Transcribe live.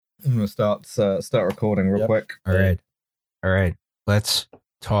I'm gonna start recording real quick. All right. Let's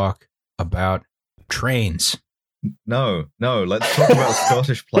talk about trains. No. Let's talk about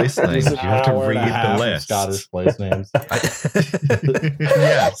Scottish place names. You have to read the list. Scottish place names.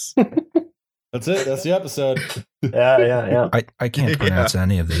 Yes. That's it. That's the episode. Yeah. I can't pronounce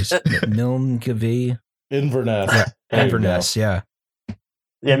any of these. Milngavie. Inverness. Inverness, yeah.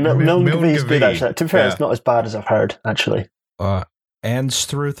 Yeah, Milngavie is good, Milngavie. actually. To be fair, Yeah. it's not as bad as I've heard, actually.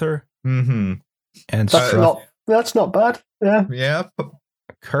 Anstruther. Mm-hmm. That's not bad. Yeah. Yeah.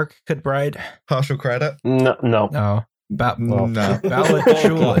 Kirkcudbride. Partial credit. No. No. No. Ballad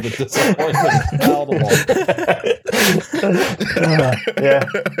Yeah.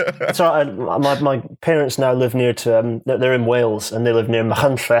 So my parents now live near to they're in Wales and they live near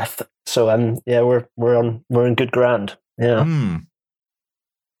Machynlleth. So yeah, we're in good ground. Yeah.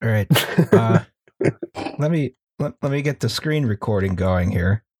 All right. Let me get the screen recording going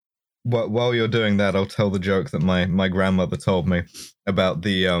here. While you're doing that, I'll tell the joke that my grandmother told me about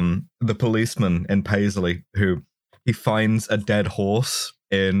the policeman in Paisley who he finds a dead horse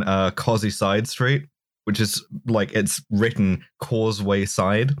in Causey Side Street, which is like it's written Causeway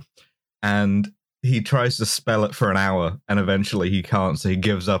Side, and he tries to spell it for an hour, and eventually he can't, so he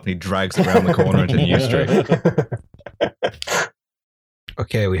gives up and he drags it around the corner into New Street.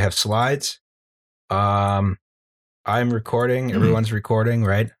 Okay, we have slides. I'm recording. Everyone's recording,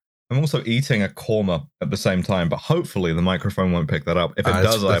 right? I'm also eating a korma at the same time, but hopefully the microphone won't pick that up. If it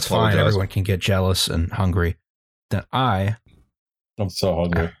does, I that's fine. apologize. Everyone can get jealous and hungry. Then I'm so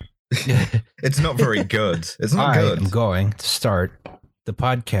hungry. It's not very good. It's not good. I'm going to start the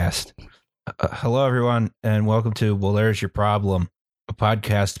podcast. Hello, everyone, and welcome to Well, There's Your Problem, a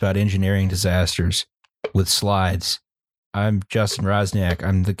podcast about engineering disasters with slides. I'm Justin Rosniak.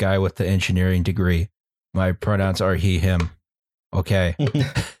 I'm the guy with the engineering degree. My pronouns are he, him. Okay.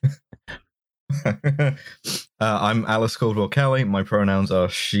 I'm Alice Caldwell Kelly. My pronouns are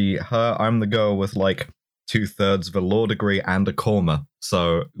she, her. I'm the girl with like 2/3 of a law degree and a korma.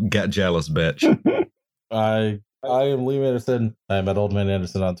 So get jealous, bitch. I am Liam Anderson. I'm at Old Man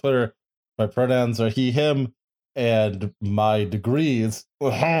Anderson on Twitter. My pronouns are he, him, and my degrees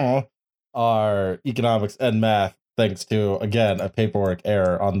are economics and math, thanks to, again, a paperwork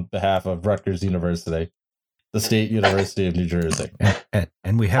error on behalf of Rutgers University, the State University of New Jersey.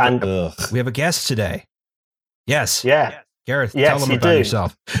 And we have a guest today. Yes. Yeah. Gareth, Yes, tell them you about do.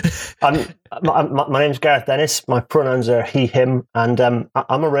 yourself. My name's Gareth Dennis. My pronouns are he, him, and I'm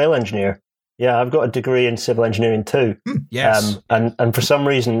a rail engineer. Yeah, I've got a degree in civil engineering too. Yes. And for some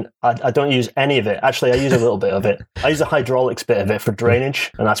reason, I don't use any of it. Actually, I use a little bit of it. I use the hydraulics bit of it for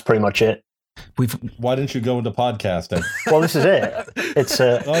drainage, and that's pretty much it. Why didn't you go into podcasting? Well, this is it. It's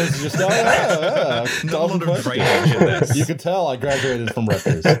It's just No lot of drainage in this. You could tell I graduated from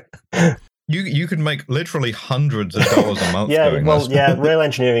Rutgers. You could make literally hundreds of dollars a month doing this. rail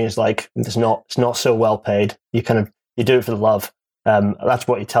engineering is like it's not so well paid. You do it for the love. That's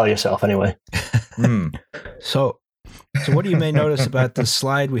what you tell yourself anyway. So what you may notice about this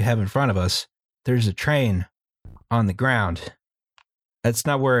slide we have in front of us, there's a train on the ground. That's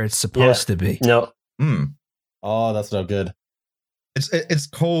not where it's supposed to be. No. Oh, that's no good. It's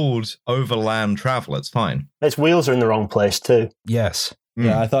called overland travel. It's fine. Its wheels are in the wrong place too. Yes.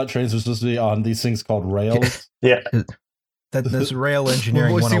 Yeah, I thought trains were supposed to be on these things called rails. Yeah. That's rail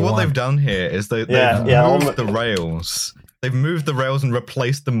engineering Well, see, 101. what they've done here is they've moved the rails. They've moved the rails and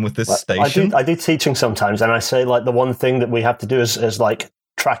replaced them with this station. I do teaching sometimes, and I say like the one thing that we have to do as like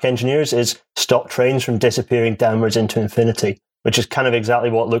track engineers is stop trains from disappearing downwards into infinity, which is kind of exactly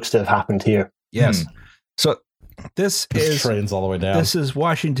what looks to have happened here. Yes. So this is trains all the way down. This is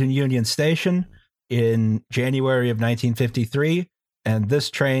Washington Union Station in January of 1953, and this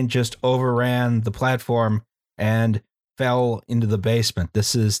train just overran the platform and fell into the basement.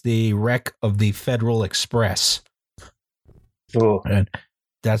 This is the wreck of the Federal Express. Oh. And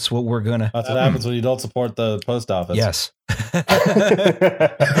that's what we're gonna. That's what happens when you don't support the post office. Yes.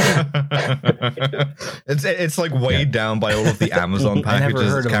 It's like weighed down by all of the Amazon packages. I never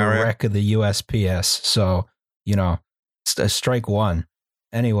heard of carry. a wreck of the USPS, so strike one.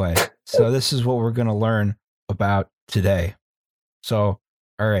 Anyway, so this is what we're gonna learn about today. So,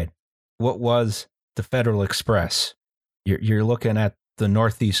 all right, what was the Federal Express? You're looking at the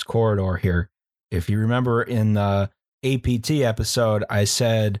Northeast Corridor here. If you remember in the APT episode, I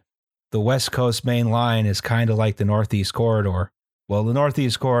said the West Coast Main Line is kind of like the Northeast Corridor. Well, the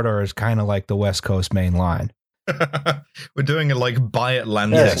Northeast Corridor is kind of like the West Coast Main Line. We're doing a like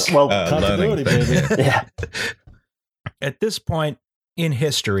bi-Atlantic learning thing. Baby. Yeah. At this point in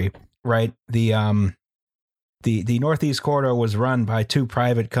history, right, the the Northeast Corridor was run by two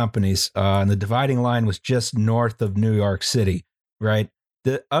private companies, and the dividing line was just north of New York City, right?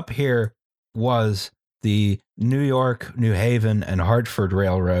 Up here was the New York, New Haven, and Hartford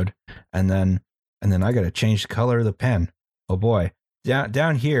Railroad, and then I got to change the color of the pen. Oh boy,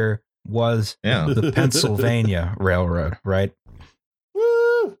 down here was the Pennsylvania Railroad, right?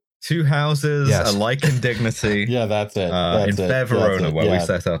 Woo! Two houses alike in dignity. Yeah, that's it. In Fair Verona, where we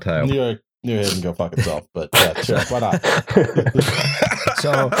set our tail. New York, New Haven, go fuck itself. But yeah, sure, why not?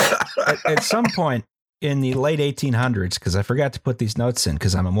 So at some point in the late 1800s, because I forgot to put these notes in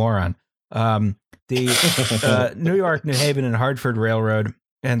because I'm a moron, the New York, New Haven, and Hartford Railroad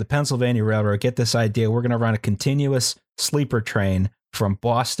and the Pennsylvania Railroad get this idea. We're going to run a continuous sleeper train from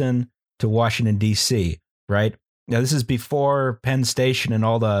Boston to Washington, D.C., right? Now, this is before Penn Station and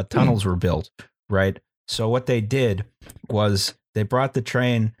all the tunnels were built, right? So what they did was they brought the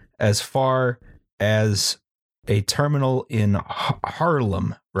train as far as a terminal in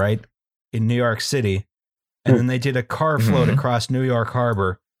Harlem, right, in New York City, and then they did a car float across New York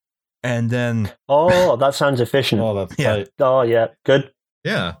Harbor, and then that sounds efficient. Oh, that's tight. Oh, yeah, good.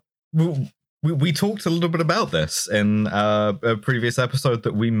 Yeah. We talked a little bit about this in a previous episode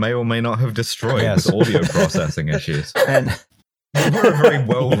that we may or may not have destroyed with audio processing issues. And we're a very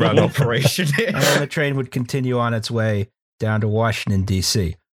well-run operation here. And then the train would continue on its way down to Washington,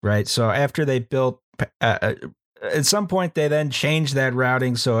 D.C., right? So after they built, at some point they then changed that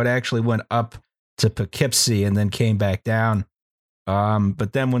routing so it actually went up to Poughkeepsie and then came back down.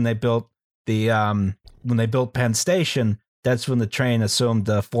 But then when they built Penn Station, that's when the train assumed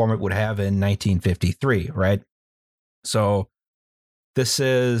the form it would have in 1953, right? So this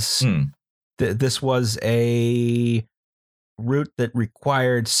is this was a route that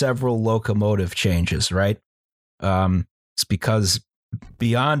required several locomotive changes, right? It's because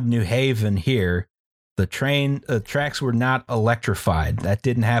beyond New Haven here, the tracks were not electrified. That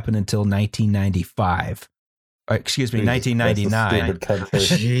didn't happen until 1995. Excuse me, 1999.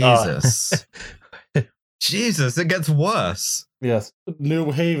 Jesus. Jesus, it gets worse. Yes.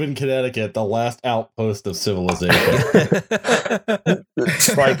 New Haven, Connecticut, the last outpost of civilization.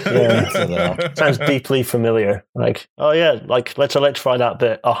 It's like, sounds deeply familiar. Like, oh yeah, like let's electrify that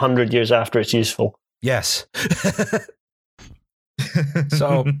bit 100 years after it's useful. Yes.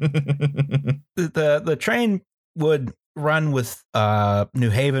 So the train would run with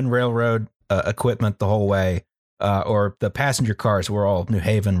New Haven Railroad equipment the whole way. Or the passenger cars were all New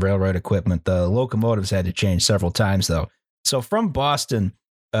Haven Railroad equipment. The locomotives had to change several times, though. So from Boston,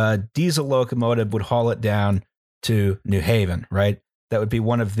 a diesel locomotive would haul it down to New Haven, right? That would be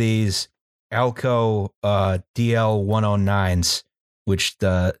one of these Alco DL 109s, which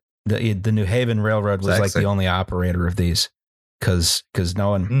the New Haven Railroad was like the only operator of these, because no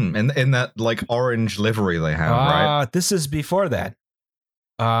one. And in that like orange livery they have, right? This is before that.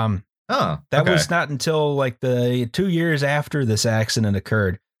 That okay. was not until like the 2 years after this accident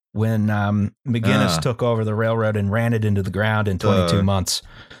occurred when McGinnis took over the railroad and ran it into the ground in 22 months.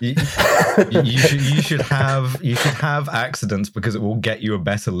 You should have accidents because it will get you a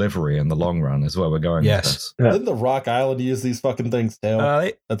better livery in the long run. Is where we're going. Yes. With this. Didn't the Rock Island use these fucking things too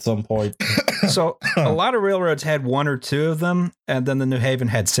at some point? So a lot of railroads had one or two of them, and then the New Haven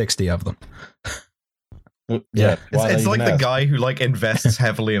had 60 of them. Yeah, it's like the guy who like invests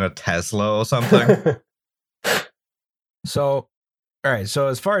heavily in a Tesla or something. So, all right. So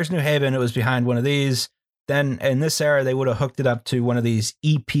as far as New Haven, it was behind one of these. Then in this era, they would have hooked it up to one of these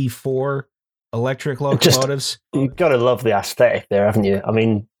EP4 electric locomotives. You've got to love the aesthetic there, haven't you? I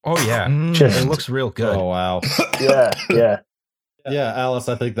mean, oh yeah, it looks real good. Oh wow. Yeah, Alice,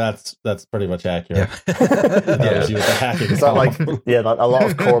 I think that's pretty much accurate. Yeah. You with the hacking. Is that like a lot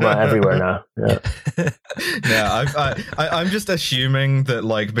of Corma everywhere now? Yeah. I'm just assuming that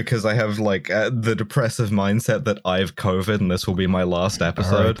like because I have like the depressive mindset that I've COVID and this will be my last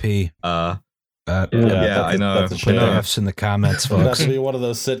episode. R.I.P. I know. That's a shame. F's in the comments, It'll have folks. to be one of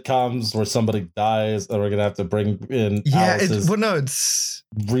those sitcoms where somebody dies and we're gonna have to bring in Alice's it's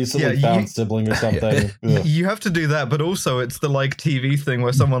recently found sibling or something. You have to do that, but also it's the like TV thing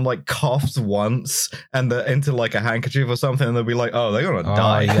where someone like coughs once and into like a handkerchief or something, and they'll be like, "Oh, they're gonna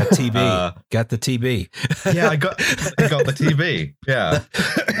die." You got TB. Got the TB. Yeah, I got the TB. Yeah,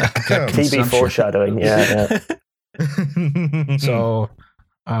 TB foreshadowing. Yeah. So,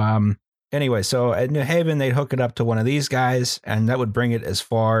 anyway, so at New Haven, they'd hook it up to one of these guys, and that would bring it as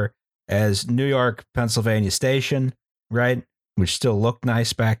far as New York, Pennsylvania Station, right? Which still looked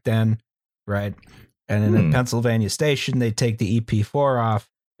nice back then, right? And then in Pennsylvania Station, they'd take the EP4 off,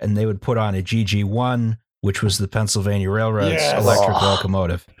 and they would put on a GG1 which was the Pennsylvania Railroad's Yes. electric Oh.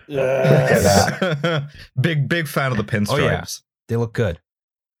 locomotive. Yes. big fan of the pinstripes. Oh, yeah. They look good.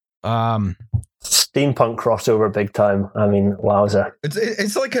 Steampunk crossover big time. I mean, wowza.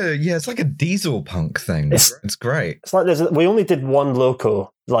 It's like a diesel punk thing. It's- It's great. It's like we only did one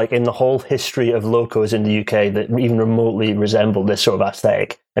loco, like in the whole history of locos in the UK, that even remotely resembled this sort of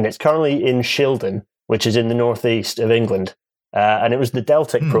aesthetic. And it's currently in Shildon, which is in the northeast of England. And it was the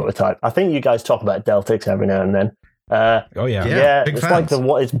Deltic prototype. I think you guys talk about Deltics every now and then. Oh, yeah. Yeah, big it's like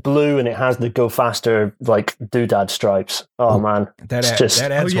fans. it's blue and it has the go faster like doodad stripes. Oh man, That, It's just-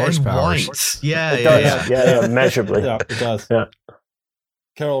 that adds in horsepower. white. Yeah, it yeah, does. yeah. Yeah, measurably. Yeah, it does. Yeah.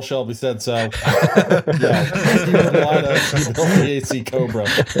 Carol Shelby said so. Yeah, he relied on the AC Cobra.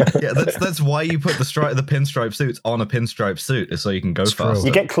 Yeah, that's why you put the pinstripe suits on a pinstripe suit, is so you can go It's true. faster.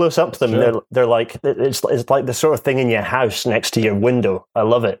 You get close up to them, Sure. and they're like it's like the sort of thing in your house next to your window. I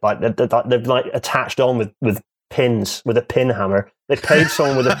love it. Like they're like attached on with pins with a pin hammer. They paid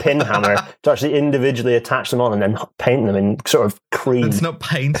someone with a pin hammer to actually individually attach them on and then paint them in sort of cream. It's not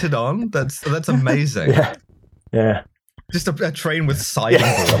painted on. That's amazing. Yeah, yeah, Just a train with siding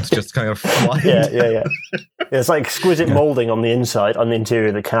boards just kind of flying. yeah. It's like exquisite molding on the inside, on the interior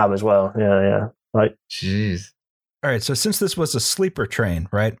of the cab as well. Yeah. Like Jeez. All right. So since this was a sleeper train,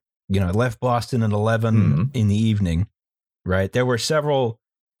 right? It left Boston at 11 in the evening, right? There were several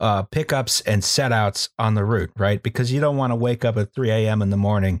pickups and setouts on the route, right? Because you don't want to wake up at 3 a.m. in the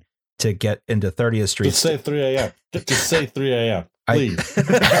morning to get into 30th Street. Just say 3 a.m. Just say 3 a.m. Please.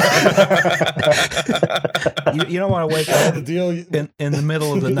 You don't want to wake The up deal. in the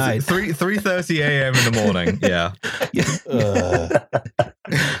middle of the night. 3:30 a.m. in the morning. Yeah.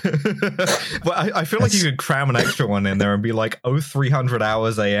 Well, I feel like you could cram an extra one in there and be like 0300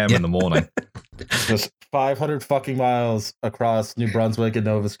 hours a.m. in the morning. Just 500 fucking miles across New Brunswick and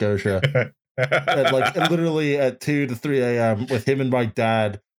Nova Scotia. And literally at 2 to 3 a.m. with him and my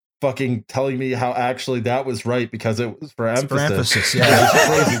dad fucking telling me how actually that was right because it was for It's emphasis. for emphasis, yeah.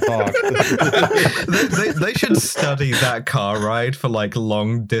 It's crazy talk. they should study that car ride for like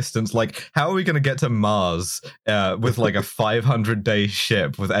long distance. Like, how are we going to get to Mars with like a 500-day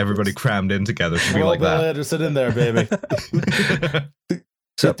ship with everybody crammed in together to be Well, like Bill that? Anderson in there, baby.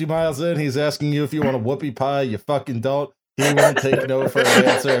 50 miles in, he's asking you if you want a whoopie pie. You fucking don't. He won't take no for an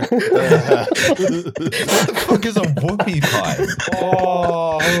answer. What the fuck is a whoopie pie?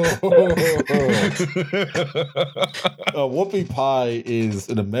 A whoopie pie is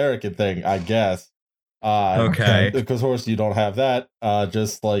an American thing, I guess. Okay. Because, of course, you don't have that.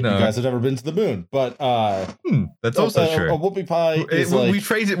 Just like No. you guys have never been to the moon. But That's also a true. whoopie pie is We like...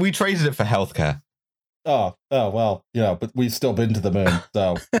 traded it for healthcare. Oh, well, but we've still been to the moon.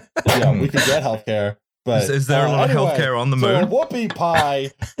 So, we could get healthcare. But Is there a lot of healthcare on the So a moon? whoopie pie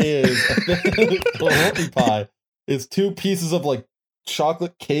is a whoopie pie is 2 pieces of like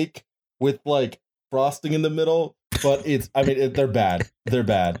chocolate cake with like frosting in the middle. But they're bad. They're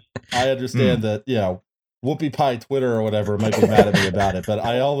bad. I understand that whoopie pie Twitter or whatever might be mad at me about it, but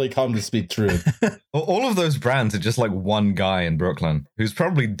I only come to speak truth. All of those brands are just like one guy in Brooklyn who's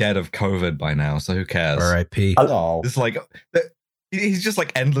probably dead of COVID by now, so who cares? R.I.P. Oh, It's like he's just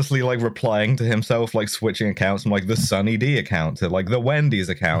like endlessly like replying to himself, like switching accounts from like the Sunny D account to like the Wendy's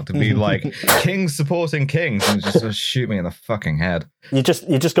account to be like Kings supporting Kings and just shoot me in the fucking head. you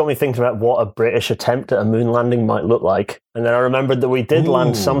just got me thinking about what a British attempt at a moon landing might look like, and then I remembered that we did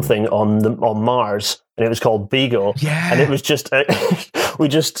land something on Mars, and it was called Beagle. Yeah. And it was just we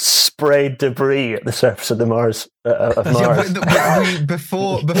just sprayed debris at the surface of the Mars of Mars.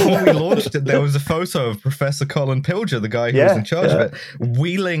 Before we launched it, there was a photo of Professor Colin Pilger, the guy who was in charge of it,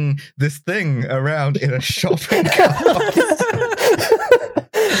 wheeling this thing around in a shopping cart.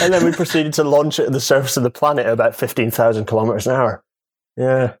 And then we proceeded to launch it at the surface of the planet at about 15,000 kilometers an hour.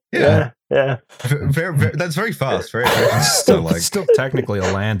 Yeah. That's very fast. Very fast. So, like, Still technically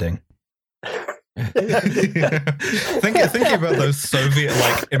a landing. thinking about those Soviet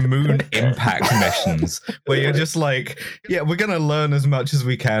like moon impact missions where you're just like, we're gonna learn as much as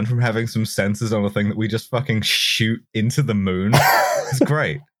we can from having some sensors on a thing that we just fucking shoot into the moon. It's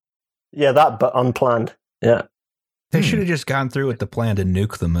great. Yeah, that, but unplanned. Yeah. They should have just gone through with the plan to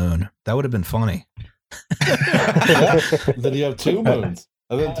nuke the moon. That would have been funny. Then you have 2 moons.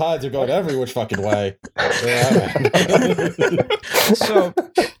 And then tides are going every which fucking way. So,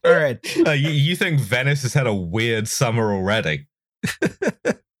 all right. You think Venice has had a weird summer already?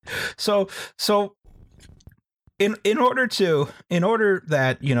 So in order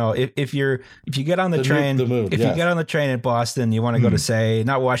that, if you get on the To nuke train, the moon, if yes. you get on the train in Boston, you want to go to, say,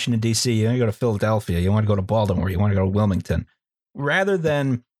 not Washington, D.C., you want to go to Philadelphia, you want to go to Baltimore, you want to go to Wilmington, rather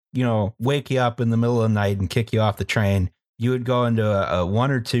than wake you up in the middle of the night and kick you off the train, you would go into a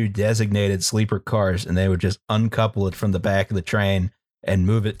one or two designated sleeper cars, and they would just uncouple it from the back of the train and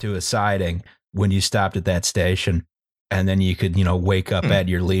move it to a siding when you stopped at that station. And then you could, wake up at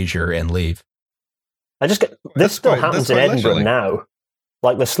your leisure and leave. This still happens in Edinburgh now.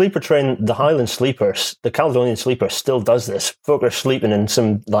 Like the sleeper train, the Highland sleepers, the Caledonian sleeper still does this. Folk are sleeping in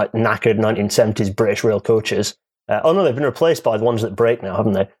some like knackered 1970s British rail coaches. Oh no, they've been replaced by the ones that break now,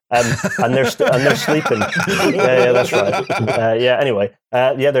 haven't they? And they're sleeping. Yeah, that's right. Anyway,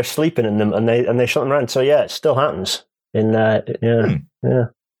 they're sleeping in them, and they shut them around. So yeah, it still happens. Yeah.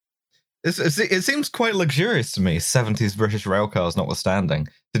 It seems quite luxurious to me, 70s British rail cars notwithstanding,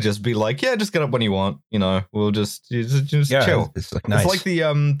 to just be like, yeah, just get up when you want, we'll just chill. It's like nice. It's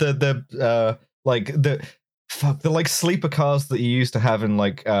like the sleeper cars that you used to have in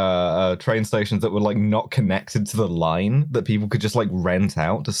train stations that were like not connected to the line that people could just like rent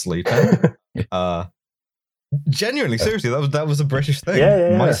out to sleep in. Genuinely, seriously, that was a British thing.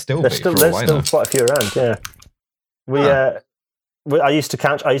 Yeah. Might still there's be. There's still quite a few around. Yeah, I used to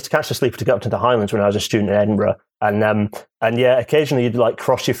catch the sleeper to get up to the Highlands when I was a student in Edinburgh, and occasionally you'd like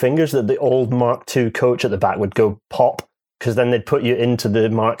cross your fingers that the old Mark II coach at the back would go pop, because then they'd put you into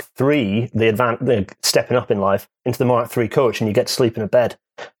the Mark III, the stepping up in life into the Mark III coach, and you get to sleep in a bed,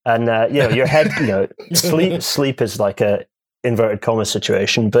 and your head, sleep is like a inverted commas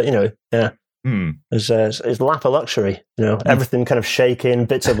situation, but It's lap of luxury, everything kind of shaking,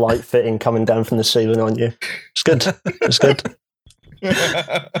 bits of light fitting coming down from the ceiling on you. It's good. It's good.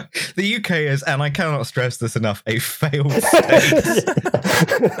 The UK is, and I cannot stress this enough, a failed state.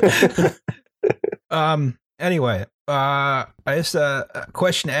 Anyway, I guess a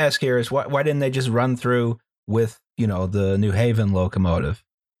question to ask here is why didn't they just run through with the New Haven locomotive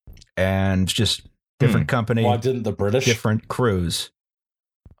and just different company? Why didn't the British different crews?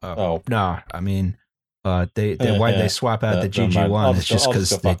 No, I mean. Why did they swap out the GG1? It's just because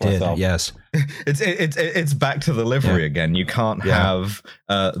they did. Myself. Yes, it's back to the livery again. You can't have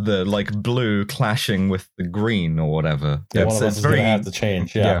the like blue clashing with the green or whatever. Yeah, it's very have to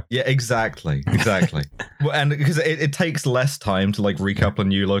change. Yeah, exactly. Well, and because it takes less time to like recouple a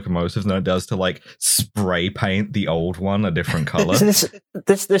new locomotive than it does to like spray paint the old one a different color.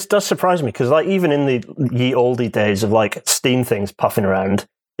 This does surprise me, because like even in the ye oldie days of like steam things puffing around.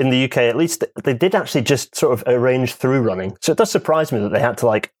 In the UK, at least, they did actually just sort of arrange through running. So it does surprise me that they had to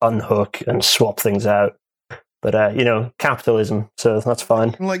like unhook and swap things out. But capitalism, so that's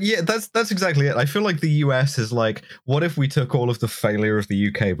fine. Like, yeah, that's exactly it. I feel like the US is like, what if we took all of the failure of the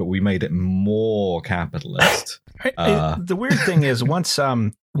UK, but we made it more capitalist? The weird thing is, once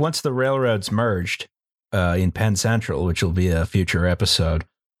the railroads merged in Penn Central, which will be a future episode,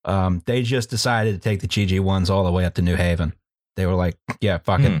 they just decided to take the GG1s all the way up to New Haven. They were like, yeah,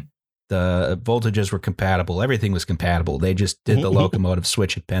 fuck it. The voltages were compatible. Everything was compatible. They just did the locomotive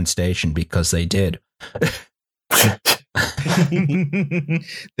switch at Penn Station because they did.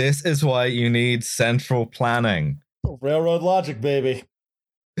 This is why you need central planning. Railroad logic, baby.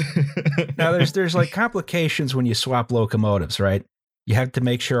 Now, there's like complications when you swap locomotives, right? You have to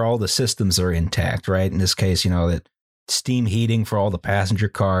make sure all the systems are intact, right? In this case, that steam heating for all the passenger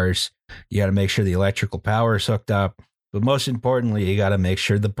cars. You got to make sure the electrical power is hooked up. But most importantly, you got to make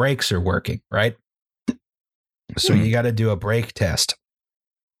sure the brakes are working, right? So you got to do a brake test,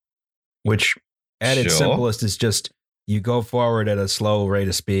 which at its simplest is just you go forward at a slow rate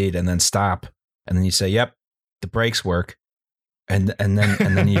of speed and then stop. And then you say, yep, the brakes work. And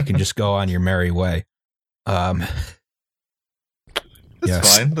then you can just go on your merry way. That's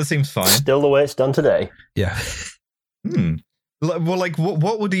fine. That seems fine. Still the way it's done today. Yeah. Well, like,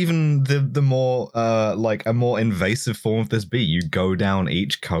 what would even the more like a more invasive form of this be? You go down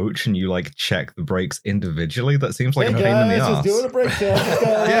each coach and you like check the brakes individually. That seems like a pain in the ass. Doing a brake test.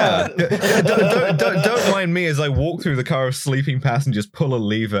 Don't mind me as I walk through the car of sleeping passengers, pull a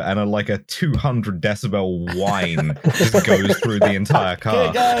lever, and a 200 decibel whine just goes through the entire car.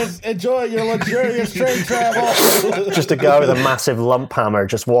 Okay, guys, enjoy your luxurious train travel. Just a guy with a massive lump hammer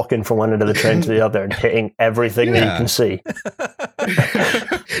just walking from one end of the train to the other and hitting everything that you can see.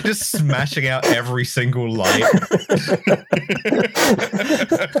 Just smashing out every single light. That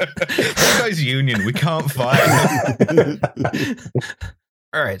guy's union. We can't fight.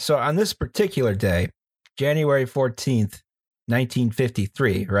 All right. So on this particular day, January 14th,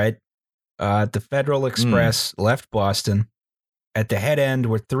 1953, right? The Federal Express left Boston. At the head end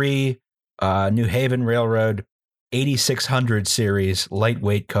were three New Haven Railroad 8600 series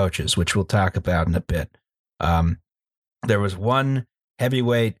lightweight coaches, which we'll talk about in a bit. There was one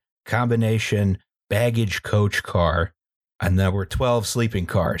heavyweight combination baggage coach car and there were 12 sleeping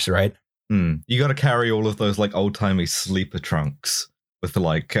cars, right? You got to carry all of those like old timey sleeper trunks with the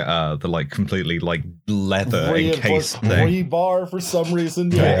like completely like leather encased thing. Rebar for some reason.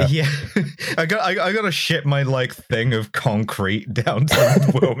 Yeah. I got to ship my like thing of concrete down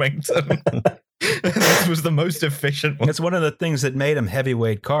to Wilmington. This was the most efficient one. It's one of the things that made them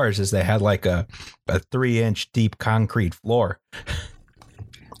heavyweight cars is they had like a 3-inch deep concrete floor.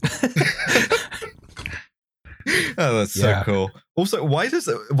 Oh, that's so cool. Also, why does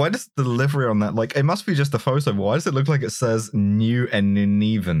the delivery on that, like, it must be just a photo, but why does it look like it says New and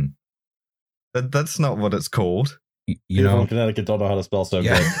Nuneven? That's not what it's called. You know, from Connecticut don't know how to spell so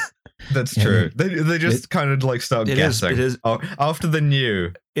good. That's true. They just kind of like start guessing. It is, after the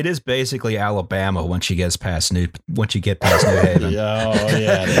new. It is basically Alabama once you get past New Haven.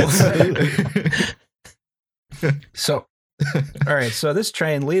 So, all right. So this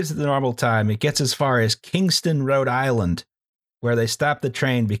train leaves at the normal time. It gets as far as Kingston, Rhode Island, where they stop the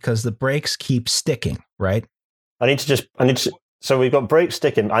train because the brakes keep sticking. Right. So we've got brakes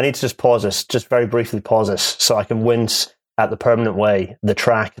sticking. I need to just pause this, just very briefly pause this, so I can wince at the permanent way, the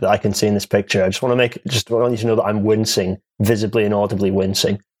track that I can see in this picture. I want you to know that I'm wincing, visibly and audibly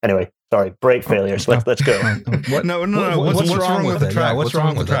wincing. Anyway, sorry, brake failures. Let's go. No. What's wrong with the track? What's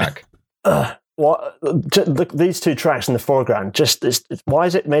wrong with the track? These two tracks in the foreground. Why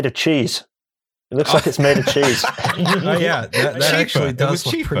is it made of cheese? It looks like it's made of cheese. Oh yeah, that actually does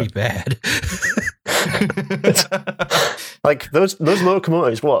look pretty bad. Like those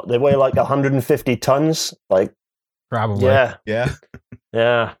locomotives, what they weigh like 150 tons, like. Probably. Yeah.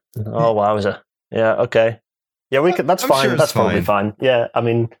 Oh, wowza. Yeah. Okay. Yeah, we could. That's fine. Sure that's probably fine. Yeah. I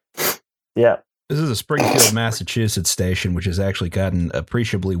mean, yeah. This is a Springfield, Massachusetts station, which has actually gotten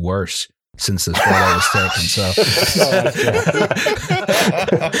appreciably worse since this photo was taken.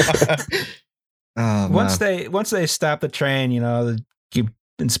 So, once they stop the train, the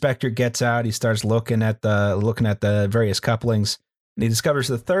inspector gets out. He starts looking at the various couplings, and he discovers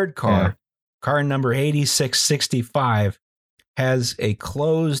the third car. Yeah. Car number 8665 has a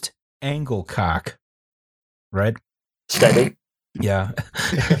closed angle cock, right? Steady. Yeah.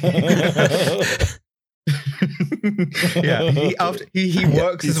 Yeah. He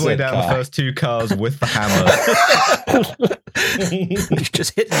works his way down the first two cars with the hammer. He's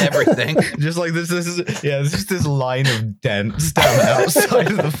just hitting everything. Just like this is there's just this line of dents down the outside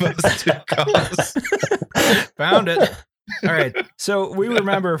of the first two cars. Found it. All right, so we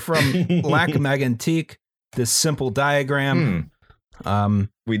remember from Lac Megantic this simple diagram.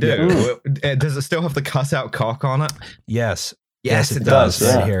 We do. Yeah. Does it still have the cutout cock on it? Yes, it does.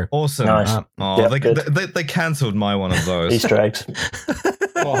 Right here. Awesome. Nice. They cancelled my one of those. Easter eggs.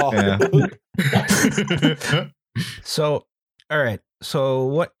 So, all right. So,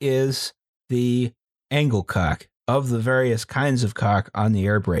 what is the angle cock of the various kinds of cock on the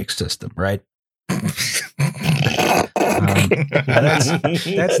air brake system? Right.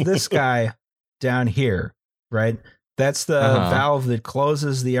 That's this guy down here, right? That's the valve that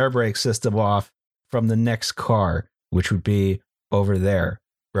closes the air brake system off from the next car, which would be over there,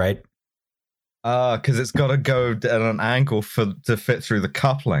 right? Because it's got to go at an angle to fit through the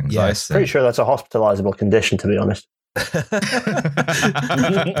couplings. Yes, pretty sure that's a hospitalizable condition, to be honest.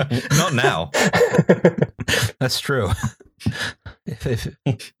 Not now. That's true.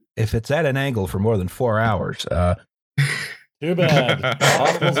 If it's at an angle for more than 4 hours, too bad.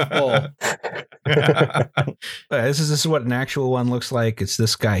 Hospitals are full. This is what an actual one looks like. It's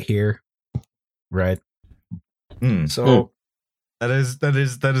this guy here, right? So that is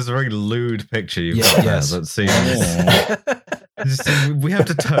a very lewd picture you've got there. That seems. We have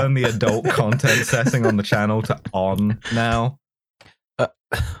to turn the adult content setting on the channel to on now.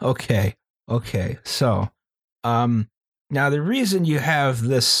 Okay. So, now the reason you have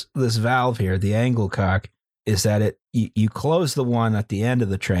this valve here, the angle cock, is that you close the one at the end of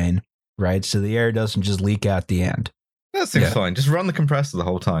the train, right? So the air doesn't just leak out the end. That seems fine. Just run the compressor the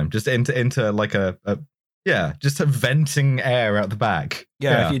whole time, just into like just a venting air out the back.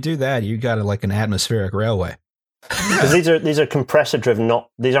 Yeah, if you do that, you got like an atmospheric railway. Because these are compressor driven,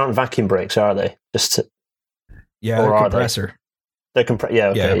 these aren't vacuum brakes, are they? They're compressor. They're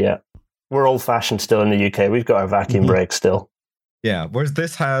yeah. We're old fashioned still in the UK. We've got our vacuum brakes still. Yeah, whereas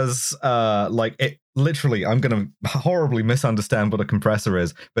this has it literally, I'm going to horribly misunderstand what a compressor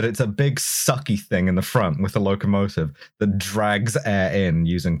is, but it's a big sucky thing in the front with a locomotive that drags air in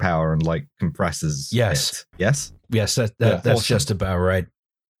using power and like compresses it. Yes? Yes, that's awesome. Just about right.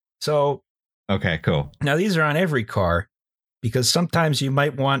 So, okay, cool. Now these are on every car because sometimes you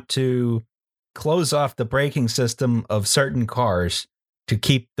might want to close off the braking system of certain cars to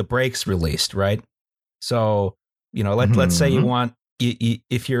keep the brakes released, right? So You know, let's say you Mhm. want,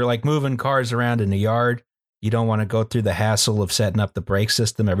 if you're like moving cars around in the yard, you don't want to go through the hassle of setting up the brake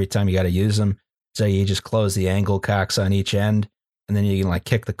system every time you got to use them. So you just close the angle cocks on each end, and then you can like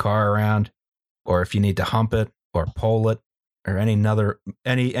kick the car around, or if you need to hump it or pole it, or any other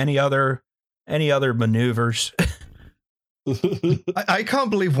maneuvers. I can't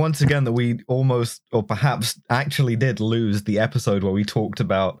believe once again that we almost, or perhaps actually did lose the episode where we talked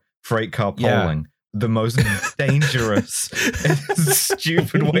about freight car Yeah. polling. The most dangerous,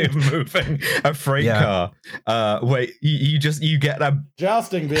 stupid way of moving a freight car. Where you get a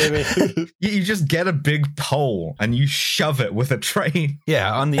Jousting, baby. you just get a big pole and you shove it with a train.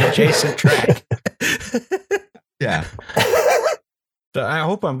 Yeah, on the adjacent track. Yeah. So I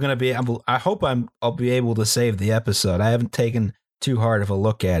hope I'm gonna be able. I'll be able to save the episode. I haven't taken too hard of a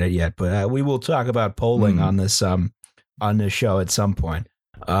look at it yet, but we will talk about polling on this show at some point.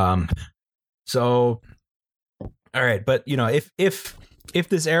 So, all right, but you know, if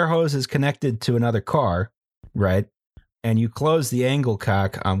this air hose is connected to another car, right, and you close the angle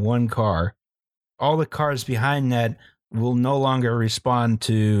cock on one car, all the cars behind that will no longer respond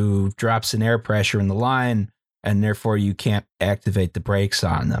to drops in air pressure in the line, and therefore you can't activate the brakes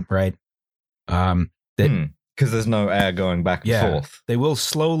on them, right? Because there's no air going back and forth. They will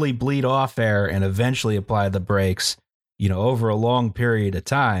slowly bleed off air and eventually apply the brakes, you know, over a long period of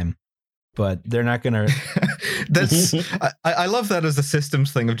time. But they're not going to. That's I love that as a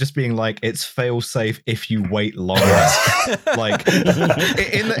systems thing of just being like, it's fail safe if you wait long enough. Like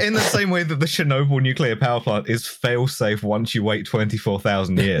in the same way that the Chernobyl nuclear power plant is fail safe once you wait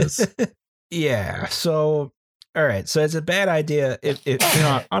 24,000 years. Yeah. So all right. So it's a bad idea if you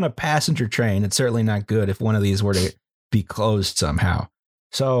know, on a passenger train. It's certainly not good if one of these were to be closed somehow.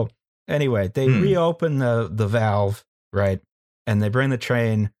 So anyway, they reopen the valve, right, and they bring the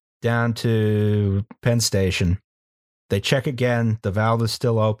train down to Penn Station. They check again. The valve is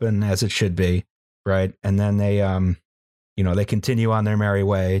still open as it should be, right? And then they, you know, they continue on their merry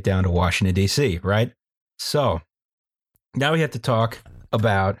way down to Washington, D.C., right? So now we have to talk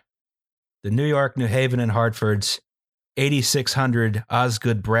about the New York, New Haven, and Hartford's 8,600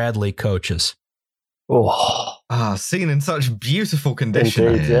 Osgood Bradley coaches. Oh, Seen in such beautiful condition.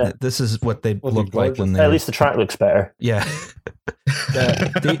 Indeed, yeah. This is what they Well, look like when they. at least the track looks better. Yeah.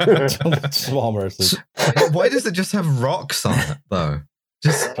 Small mercy. Why does it just have rocks on it, though?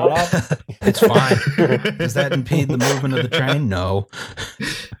 Just Shut up. It's fine. Does that impede the movement of the train? No.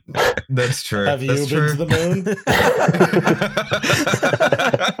 That's true. Have you That's been true. to the moon?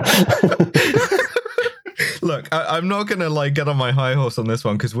 Look, I'm not gonna like get on my high horse on this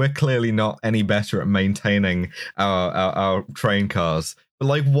one because we're clearly not any better at maintaining our train cars. But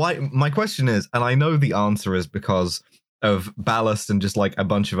like, why? My question is, and I know the answer is because of ballast and just like a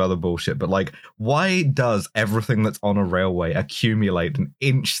bunch of other bullshit. But like, why does everything that's on a railway accumulate an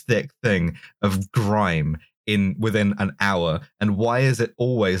inch-thick thing of grime within an hour? And why is it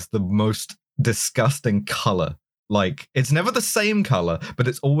always the most disgusting color? Like, it's never the same color, but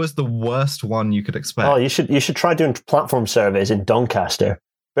it's always the worst one you could expect. Oh, you should try doing platform surveys in Doncaster.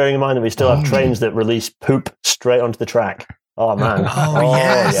 Bearing in mind that we still have trains that release poop straight onto the track. Oh man! Oh,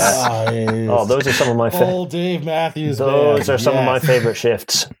 yes. Yeah. Nice. Oh, those are some of my Old Dave Matthews. those man. are some of my Yes. favorite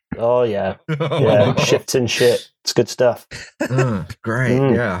shifts. Oh yeah, yeah, shifts and shit. It's good stuff. Great,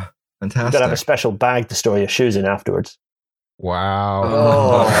 yeah, You fantastic. gotta have a special bag to store your shoes in afterwards. Wow.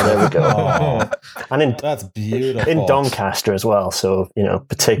 Oh, there we go. Oh, And that's beautiful. in Doncaster as well, so you know,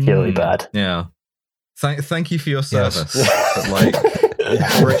 particularly bad. Yeah. Thank you for your Yes. service. But like,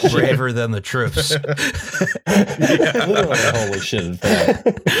 Braver than the troops. Literally, holy shit! In fact.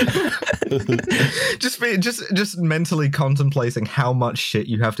 just mentally contemplating how much shit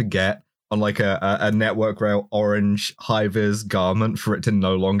you have to get on like a Network Rail orange high vis garment for it to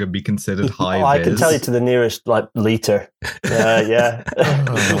no longer be considered high vis. Oh, I can tell you to the nearest like liter. Yeah.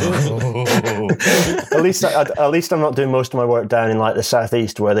 At least I'm not doing most of my work down in like the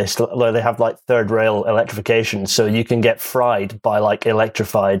southeast where they have like third rail electrification, so you can get fried by like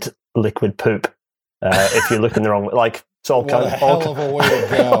electrified liquid poop if you're looking the wrong way. Like it's all What kind a of hell of a way to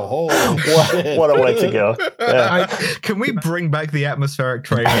go! Holy shit! what a way to go. Yeah. Can we bring back the atmospheric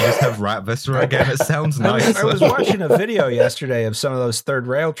train and just have Rat Viscera again? It sounds nice. I was watching a video yesterday of some of those third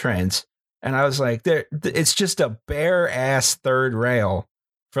rail trains, and I was like, it's just a bare ass third rail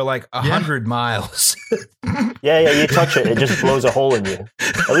for like 100 miles. Yeah, you touch it, it just blows a hole in you.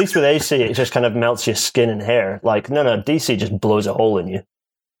 At least with AC, it just kind of melts your skin and hair. Like, no, DC just blows a hole in you.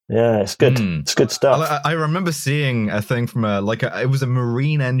 Yeah, it's good. It's good stuff. I remember seeing a thing from it was a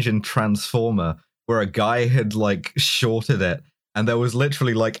marine engine transformer where a guy had like shorted it and there was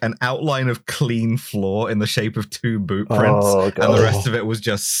literally like an outline of clean floor in the shape of 2 boot prints, Oh, God. and the rest of it was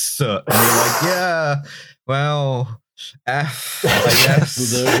just soot. And you're like, yeah, well, F, I guess.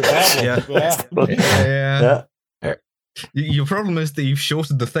 There's your problem. Yeah. Yeah. Your problem is that you've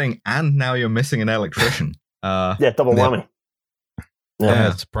shorted the thing, and now you're missing an electrician. Yeah, double Yeah. whammy.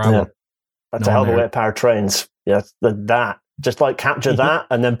 Yeah, it's a problem. That's No a hell of a merit. way to power trains. Yeah, that. Just like capture that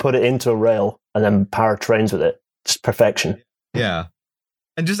and then put it into a rail and then power trains with it. Just perfection. Yeah.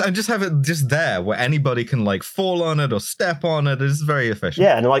 And just have it just there where anybody can like fall on it or step on it. It's very efficient.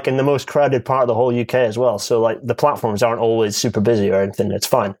 Yeah, and like in the most crowded part of the whole UK as well. So like the platforms aren't always super busy or anything. It's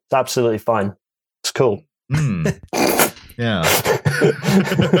fine. It's absolutely fine. It's cool. Mm. Yeah.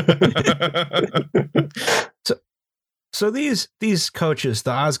 So these coaches,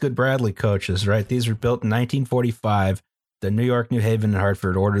 the Osgood Bradley coaches, right? These were built in 1945. The New York, New Haven, and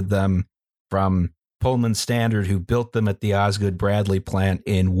Hartford ordered them from Pullman Standard, who built them at the Osgood Bradley plant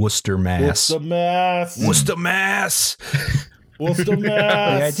in Worcester, Mass. Worcester, Mass. Worcester, Mass. Worcester, The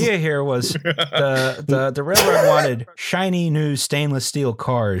Mass. idea here was the railroad wanted shiny new stainless steel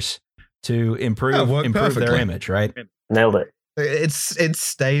cars to improve worked their perfectly. image, right? Nailed it. It's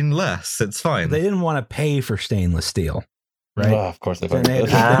stainless. It's fine. They didn't want to pay for stainless steel, right? Oh, of course they Then they-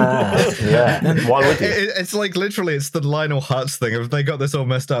 fucking Yeah. Why would you? It's like literally, it's the Lionel Hutz thing. If they got this all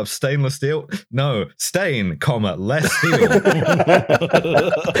messed up, stainless steel? No, stain, comma, less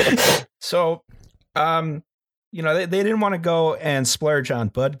steel. So, they didn't want to go and splurge on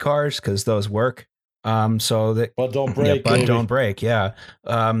Bud cars because those work. So that But don't yeah, break. Bud baby. don't break. Yeah.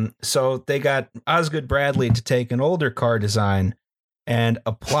 So they got Osgood Bradley to take an older car design and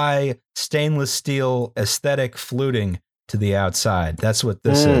apply stainless steel aesthetic fluting to the outside. That's what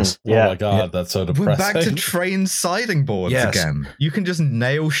this is. Oh my Yeah. god, that's so depressing. We're back to train siding boards Yes. again. You can just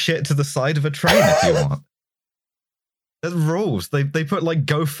nail shit to the side of a train if you want. That rules. They put like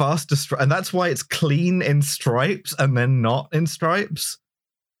go faster and that's why it's clean in stripes and then not in stripes.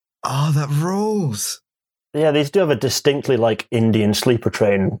 Oh, that rules. Yeah, these do have a distinctly like Indian sleeper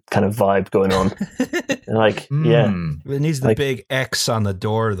train kind of vibe going on. Like, yeah. Mm. It needs the Like- big X on the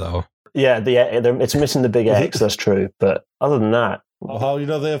door, though. Yeah, it's missing the big X, that's true. But other than that, Well, how you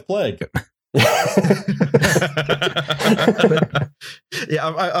know they have plague? Yeah,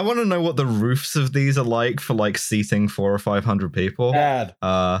 I want to know what the roofs of these are like for like seating 400 or 500 people. Bad.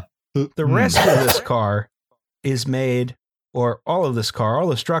 The rest of this car is made, or all of this car, all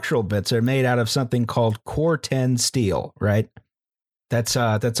the structural bits are made out of something called Core 10 steel, right? That's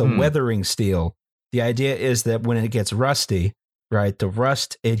a weathering steel. The idea is that when it gets rusty, right, the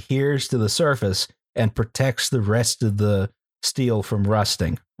rust adheres to the surface and protects the rest of the steel from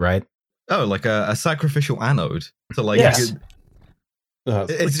rusting, right? Oh, like a sacrificial anode. So like Yes.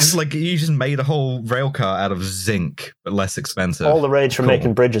 it's just like you just made a whole rail car out of zinc, but less expensive. all the rage for Cool.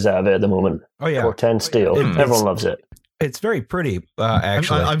 making bridges out of it at the moment. Oh, yeah. Or 10 steel. It's- Everyone loves it. It's very pretty,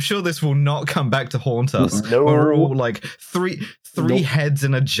 actually. I'm sure this will not come back to haunt us. No. We're all like three Nope. heads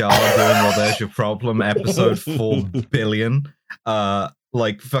in a jar doing Well There's Your Problem, episode 4 billion.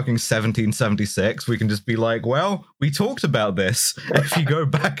 Like fucking 1776. We can just be like, well, we talked about this. If you go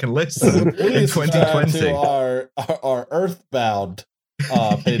back and listen in Please subscribe 2020. to our Earthbound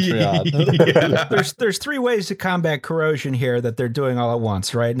Patreon. Yeah. There's 3 ways to combat corrosion here that they're doing all at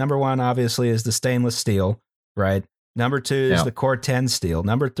once, right? Number 1, obviously, is the stainless steel, right? Number 2 is Yeah. the Core 10 steel.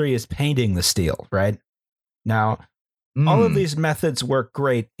 Number 3 is painting the steel, right? Now, all of Mm. these methods work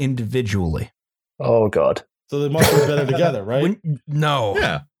great individually. Oh, God. So they must be better together, right? No,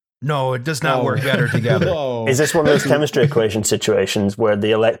 Yeah. no, it does not No. work better together. No. Is this one of those chemistry equation situations where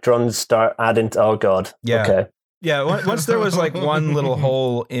the electrons start adding to, oh, God. Yeah. Okay. Yeah, once there was like one little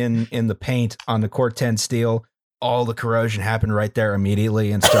hole in the paint on the Core 10 steel, all the corrosion happened right there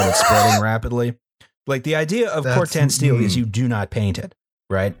immediately and started spreading rapidly. Like the idea of Core That's- 10 steel is you do not paint it,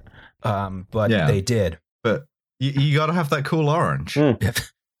 right? But Yeah. they did. But you got to have that cool orange. Mm.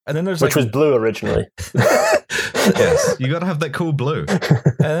 And then there's Which like was blue originally. Yes, you got to have that cool blue.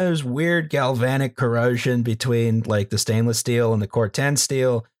 and there's weird galvanic corrosion between like the stainless steel and the Core 10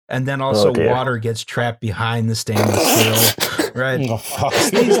 steel, and then also Oh, dear. water gets trapped behind the stainless steel, right? Oh, fuck.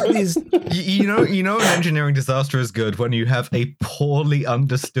 These You know, an engineering disaster is good when you have a poorly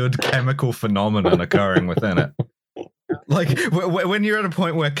understood chemical phenomenon occurring within it. Like when you're at a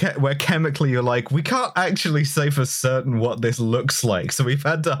point where chemically you're like, we can't actually say for certain what this looks like, so we've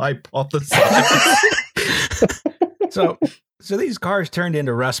had to hypothesize. so these cars turned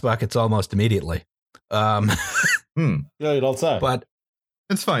into rust buckets almost immediately. Yeah, you don't say. But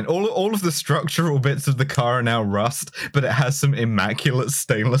It's fine. All of the structural bits of the car are now rust, but it has some immaculate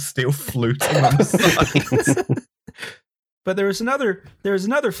stainless steel fluting on the sides. But there was another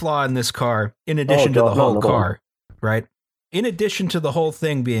flaw in this car in addition to God, the whole another one. car, right? In addition to the whole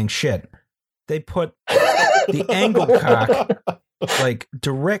thing being shit, they put the angle cock like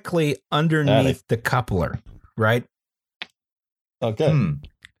directly underneath the coupler, right? Okay.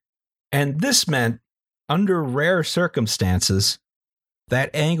 And this meant, under rare circumstances, that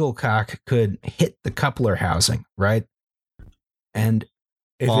angle cock could hit the coupler housing, right? And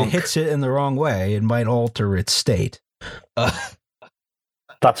if Bonk. it hits it in the wrong way, it might alter its state.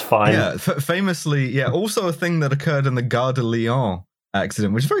 That's fine. Yeah, famously, also a thing that occurred in the Gare de Lyon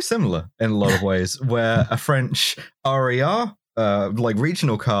accident, which is very similar in a lot of ways, where a French RER, like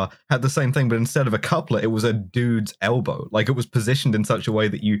regional car, had the same thing, but instead of a coupler, it was a dude's elbow. Like, it was positioned in such a way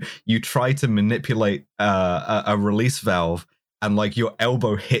that you try to manipulate a release valve, and like your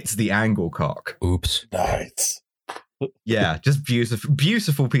elbow hits the angle cock. Oops. Nice. Yeah, just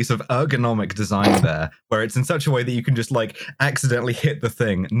beautiful piece of ergonomic design there, where it's in such a way that you can just like accidentally hit the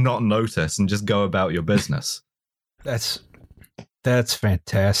thing, not notice, and just go about your business. That's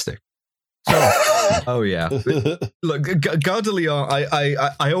fantastic. So, Oh yeah. Look, Gare de Lyon,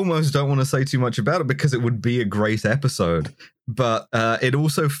 I almost don't want to say too much about it because it would be a great episode. But it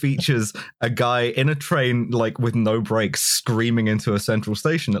also features a guy in a train, like with no brakes, screaming into a central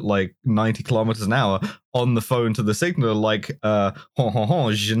station at like 90 kilometers an hour on the phone to the signaler, like,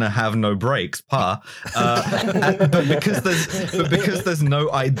 je ne have no brakes, pa. But because there's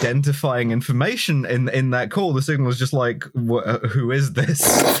no identifying information in that call, the signal is just like, who is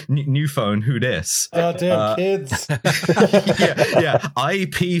this? New phone, who this? Goddamn kids. yeah,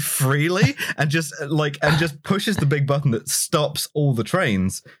 IP freely and just pushes the big button that stops all the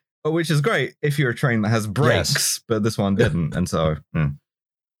trains, which is great if you're a train that has brakes, Yes. but this one didn't, and so.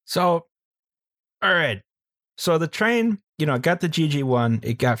 So, all right. So the train, got the GG1.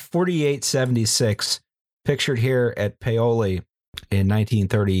 It got 4876, pictured here at Paoli in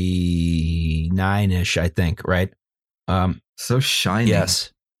 1939-ish, I think, right? So shiny.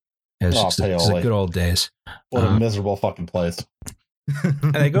 Yes. It's Oh, just the Paoli. good old days. What a miserable fucking place.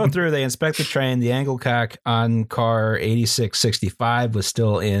 And they go through, they inspect the train. The angle cock on car 8665 was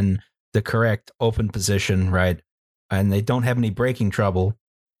still in the correct open position, right? And they don't have any braking trouble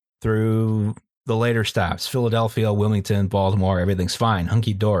through the later stops. Philadelphia, Wilmington, Baltimore, everything's fine.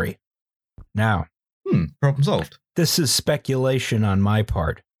 Hunky dory. Now, Problem solved. this is speculation on my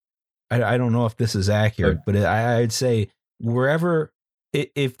part. I don't know if this is accurate, but I'd say wherever,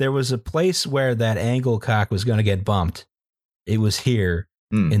 if there was a place where that angle cock was going to get bumped, it was here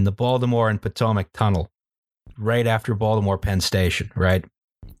in the Baltimore and Potomac Tunnel, right after Baltimore Penn Station, right?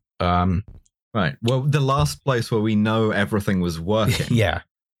 Right. Well, the last place where we know everything was working. Yeah.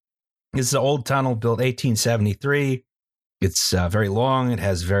 It's an old tunnel built 1873. It's very long. It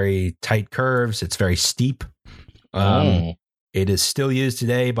has very tight curves. It's very steep. It is still used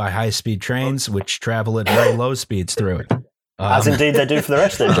today by high-speed trains, which travel at very low speeds through it. As indeed they do for the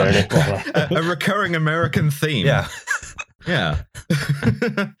rest of their journey. a recurring American theme. Yeah. Yeah.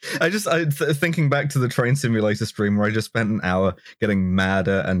 Thinking back to the Train Simulator stream where I just spent an hour getting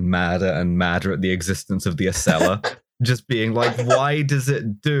madder and madder and madder at the existence of the Acela. Just being like, why does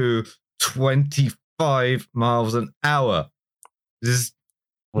it do 25 miles an hour? Just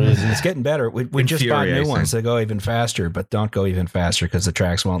It's getting better. We just bought new Infuriating. ones that go even faster, but don't go even faster because the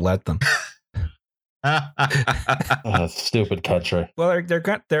tracks won't let them. Stupid country. Well, they're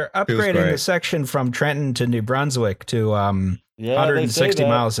upgrading great. the section from Trenton to New Brunswick to Yeah, they say 160 that.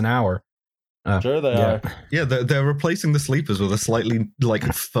 miles an hour. Sure they yeah. are. Yeah, they're replacing the sleepers with a slightly like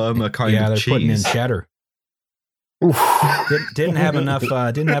firmer kind Yeah, of they're cheese. putting in cheddar. Oof. Didn't have enough.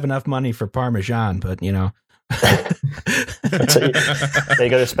 Didn't have enough money for Parmesan, but So they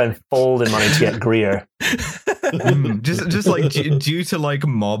got to spend folding money to get Greer. Just like due to like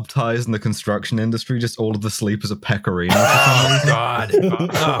mob ties in the construction industry, just all of the sleepers are pecorino. Oh God!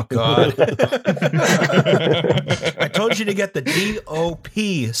 Oh God! I told you to get the DOP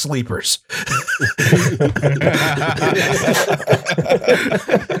sleepers.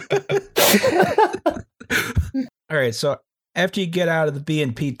 All right, so after you get out of the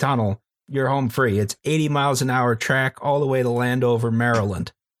B&P tunnel, you're home free. It's 80 miles an hour track all the way to Landover,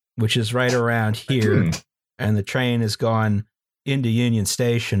 Maryland, which is right around here. And the train is going into Union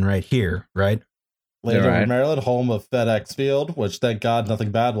Station right here, right? Landover, Right. Maryland, home of FedEx Field, which thank God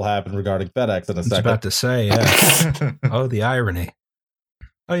nothing bad will happen regarding FedEx in a I was second. about to say, yeah. Oh, the irony.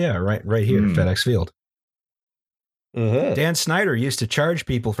 Oh, yeah, right here, FedEx Field. Uh-huh. Dan Snyder used to charge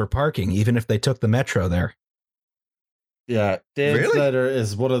people for parking, even if they took the metro there. Yeah, Dan Really? Snyder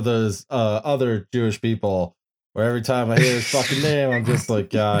is one of those other Jewish people where every time I hear his fucking name, I'm just like,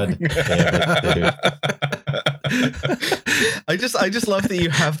 God damn it, dude. I just love that you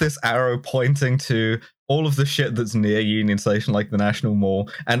have this arrow pointing to all of the shit that's near Union Station, like the National Mall,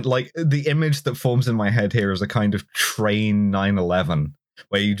 and like the image that forms in my head here is a kind of train 9/11,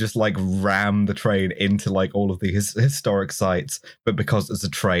 where you just like ram the train into like all of these historic sites, but because it's a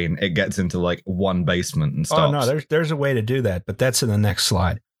train, it gets into like one basement and stops. Oh no, there's a way to do that, but that's in the next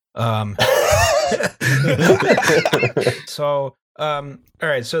slide. All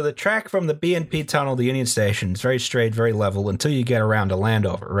right. So the track from the BNP tunnel to Union Station is very straight, very level until you get around to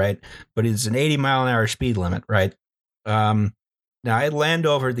Landover, right? But it's an 80-mile-an-hour speed limit, right? Now at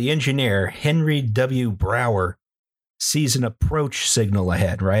Landover, the engineer Henry W. Brower sees an approach signal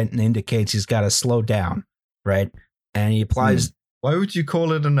ahead, right, and indicates he's got to slow down, right? And he applies. Why would you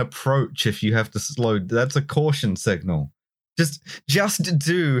call it an approach if you have to slow? That's a caution signal. Just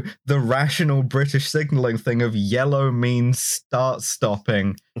do the rational British signaling thing of yellow means start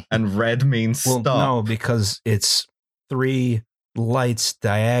stopping and red means stop. No, because it's 3 lights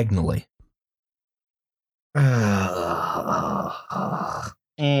diagonally.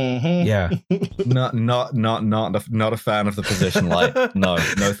 Mm-hmm. Yeah. Not a fan of the position light. No,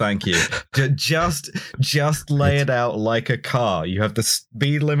 thank you. Just lay it out like a car. You have the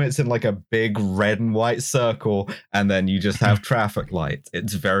speed limits in like a big red and white circle, and then you just have traffic lights.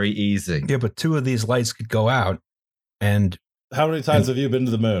 It's very easy. Yeah, but 2 of these lights could go out, and How many times have you been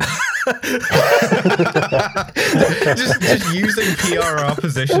to the moon? just using PRR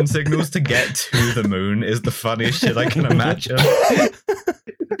position signals to get to the moon is the funniest shit I can imagine.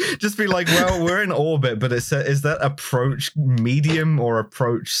 Just be like, well, we're in orbit, but is that approach medium or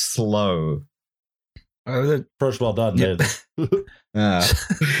approach slow? Approach well done, Yeah. dude.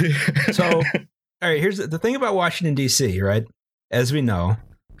 So, all right, here's the thing about Washington, D.C., right? As we know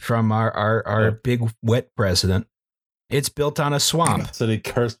from our big wet president, it's built on a swamp, City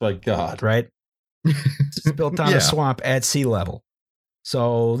cursed by God. right? It's built on Yeah. a swamp at sea level.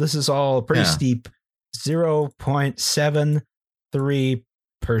 So this is all pretty steep,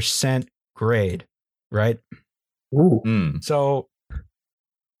 0.73% grade, right? Ooh. So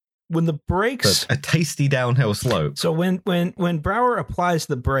when the brakes, a tasty downhill slope. so when Brower applies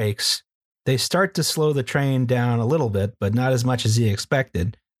the brakes, they start to slow the train down a little bit, but not as much as he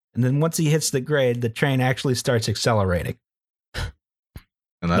expected. And then once he hits the grade, the train actually starts accelerating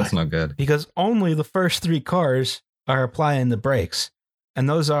And that's not good. because only the first 3 cars are applying the brakes. And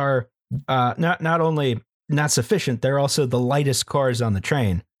those are not only not sufficient, they're also the lightest cars on the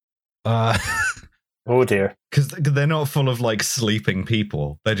train. Oh dear. Because they're not full of like sleeping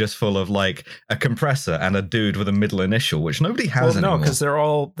people. They're just full of like a compressor and a dude with a middle initial, which nobody has Well, no, anymore. because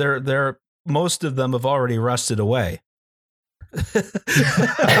they're most of them have already rusted away.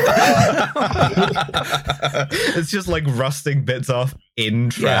 It's just like rusting bits off in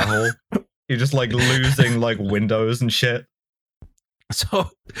travel. You're just like losing like windows and shit.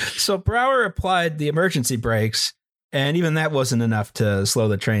 So Brower applied the emergency brakes, and even that wasn't enough to slow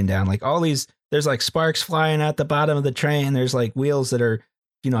the train down. Like all these, there's like sparks flying at the bottom of the train. There's like wheels that are,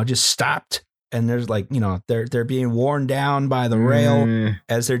 just stopped, and there's like, they're being worn down by the rail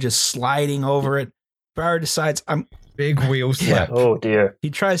as they're just sliding over it. Brower decides Big wheel slap. Oh dear. he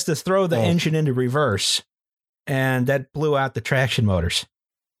tries to throw the engine into reverse, and that blew out the traction motors.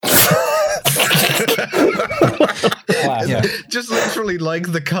 Classic. Just literally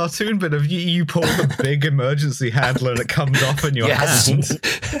like the cartoon bit of you pull the big emergency handle and it comes off in your Yes. hand.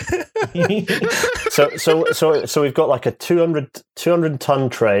 So we've got like a 200 ton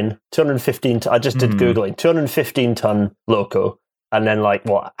train, 215. I just did Googling, 215 ton loco, and then like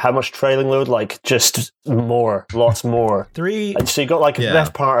what? How much trailing load? Like just more, lots more. 3 And so you got like a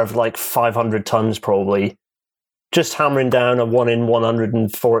left part of like 500 tons probably, just hammering down a 1 in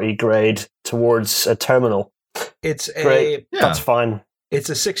 140 grade towards a terminal. It's Great, Yeah. that's fine. it's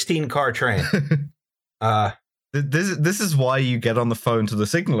a 16-car train. This is why you get on the phone to the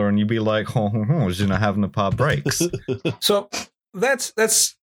signaler and you be like, you're not having a par brakes. So that's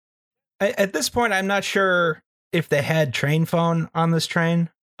at this point, I'm not sure if they had train phone on this train.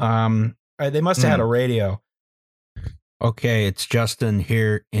 They must have had a radio. Okay, it's Justin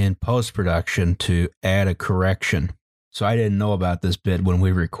here in post-production to add a correction. So I didn't know about this bit when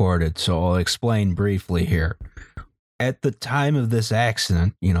we recorded, so I'll explain briefly here. At the time of this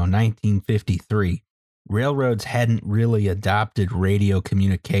accident, 1953, railroads hadn't really adopted radio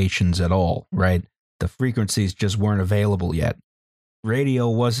communications at all, right? The frequencies just weren't available yet. Radio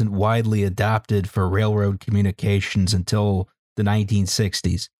wasn't widely adopted for railroad communications until the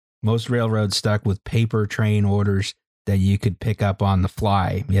 1960s. Most railroads stuck with paper train orders that you could pick up on the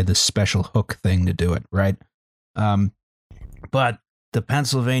fly. You had this special hook thing to do it, right? But the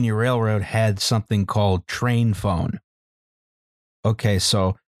Pennsylvania Railroad had something called train phone. Okay,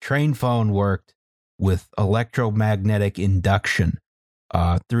 so train phone worked with electromagnetic induction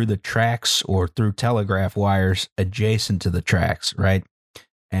through the tracks or through telegraph wires adjacent to the tracks, right?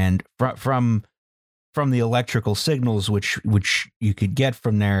 And from the electrical signals which you could get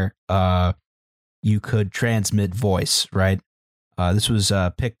from there, you could transmit voice, right? This was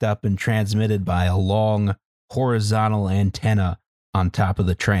picked up and transmitted by a long horizontal antenna on top of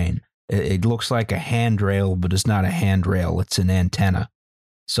the train. It looks like a handrail, but it's not a handrail. It's an antenna.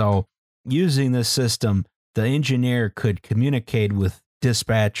 So using this system, the engineer could communicate with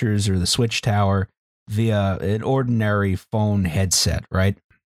dispatchers or the switch tower via an ordinary phone headset, right?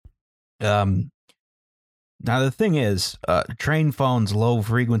 Now, the thing is, train phone's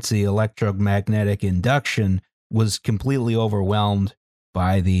low-frequency electromagnetic induction was completely overwhelmed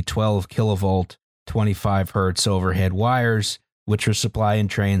by the 12 kilovolt, 25 hertz overhead wires, which were supplying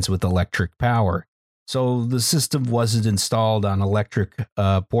trains with electric power. So the system wasn't installed on electric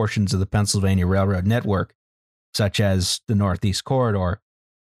portions of the Pennsylvania Railroad network, such as the Northeast Corridor.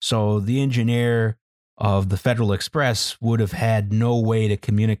 So the engineer of the Federal Express would have had no way to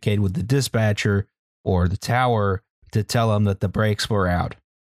communicate with the dispatcher or the tower to tell them that the brakes were out,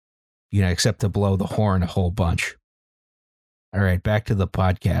 except to blow the horn a whole bunch. All right, back to the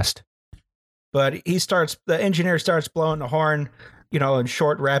podcast. But the engineer starts blowing the horn, in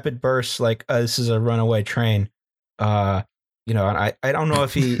short, rapid bursts, like, this is a runaway train. And I don't know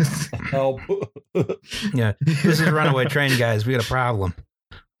if he, Help. yeah, this is a runaway train, guys. We got a problem.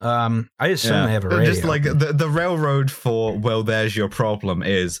 I assume they have a radio. Just like the railroad for, well, there's your problem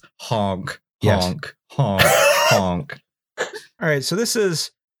is honk, honk, honk, honk. All right, so this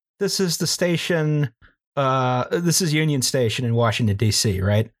is the station. This is Union Station in Washington, D.C.,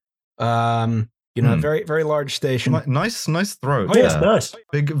 right? A very, very large station. Nice throat. Oh, yeah, it's nice.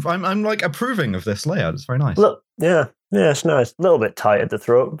 Big. I'm like approving of this layout. It's very nice. Look, yeah, it's nice. A little bit tight at the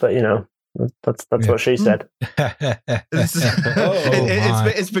throat, but that's what she said.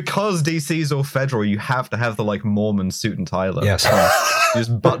 It's because DC's all federal. You have to have the Mormon suit and tie look. Yes, you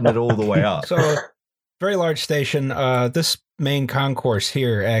just button it all the way up. So, very large station. This main concourse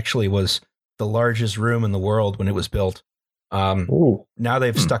here actually was the largest room in the world when it was built. Now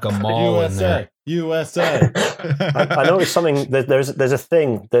they've stuck a mall in there. USA. I noticed something. There's a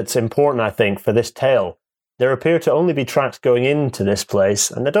thing that's important, I think, for this tale. There appear to only be tracks going into this place,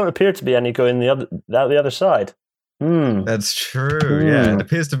 and there don't appear to be any going out the other side. That's true. Yeah, it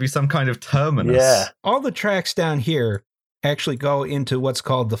appears to be some kind of terminus. Yeah. All the tracks down here actually go into what's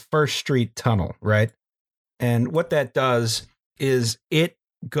called the First Street Tunnel, right? And what that does is it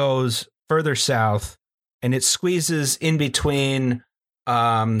goes further south, and it squeezes in between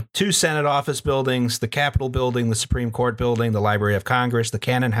two Senate office buildings, the Capitol building, the Supreme Court building, the Library of Congress, the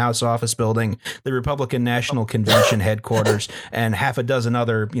Cannon House office building, the Republican National Convention headquarters, and half a dozen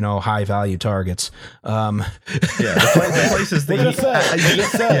other, high-value targets. The places that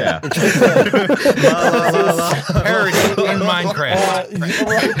parody in Minecraft.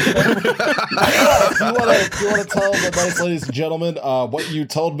 You want to tell the nice ladies and gentlemen what you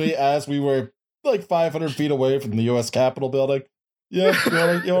told me as we were 500 feet away from the U.S. Capitol building? Yeah,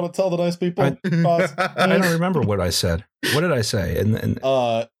 you want to tell the nice people, boss? I don't remember what I said. What did I say? And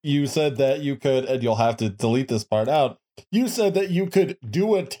you said that you could, and you'll have to delete this part out. You said that you could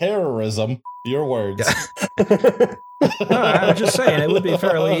do a terrorism. Your words. No, I'm just saying it would be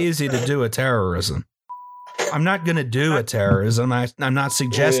fairly easy to do a terrorism. I'm not going to do a terrorism. I'm not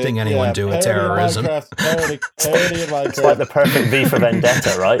suggesting anyone do a terrorism. Parody it's like the perfect V for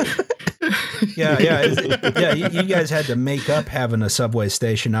Vendetta, right? Yeah. You guys had to make up having a subway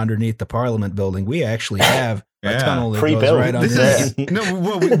station underneath the Parliament building. We actually have a tunnel that goes right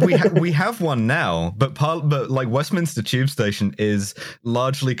underneath. We have one now, but Westminster Tube Station is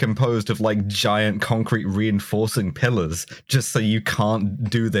largely composed of giant concrete reinforcing pillars, just so you can't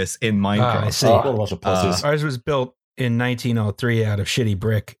do this in Minecraft. I see. What a bunch of pussies. Ours was built in 1903 out of shitty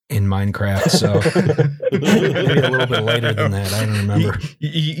brick in Minecraft, so maybe a little bit later than that. I don't remember.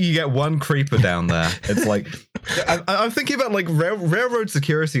 You get one creeper down there. It's I'm thinking about railroad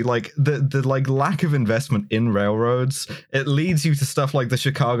security, the lack of investment in railroads. It leads you to stuff like the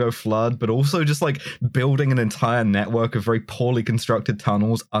Chicago flood, but also just building an entire network of very poorly constructed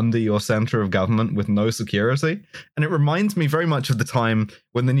tunnels under your center of government with no security. And it reminds me very much of the time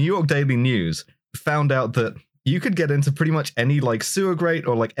when the New York Daily News found out that you could get into pretty much any was grate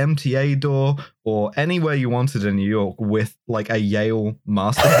or like MTA door or anywhere you wanted in New York with like a Yale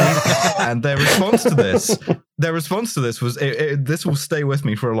master key. And their response to this was, this will stay with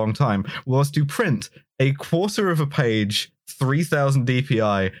me for a long time, was to print a quarter of a page 3000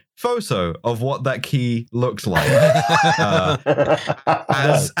 DPI photo of what that key looked like.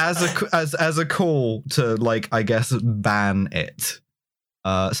 As a call to, like, I guess, ban it.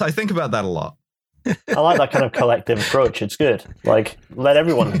 So I think about that a lot. I like that kind of collective approach. It's good. Like, let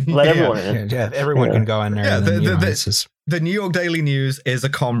everyone in. Yeah, everyone can go in there. Yeah, and then, it's just... The New York Daily News is a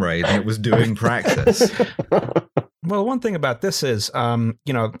comrade, and it was doing practice. Well, one thing about this is, their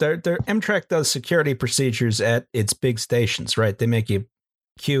Amtrak does security procedures at its big stations, right? They make you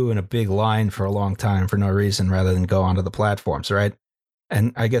queue in a big line for a long time for no reason rather than go onto the platforms, right?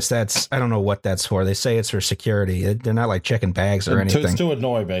 And I guess I don't know what that's for. They say it's for security. They're not like checking bags or anything. It's to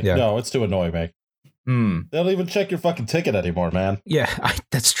annoy me. Yeah. No, it's to annoy me. They don't even check your fucking ticket anymore, man. Yeah,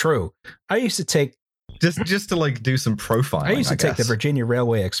 that's true. I used to take... Just to, like, do some profiling, I used to take the Virginia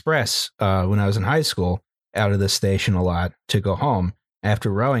Railway Express when I was in high school out of the station a lot to go home after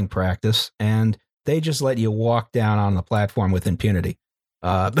rowing practice, and they just let you walk down on the platform with impunity.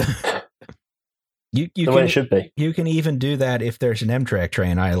 The way it should be. You can even do that if there's an Amtrak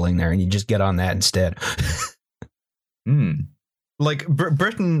train idling there, and you just get on that instead. Like,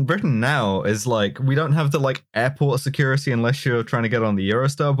 Britain now is like, we don't have the, like, airport security unless you're trying to get on the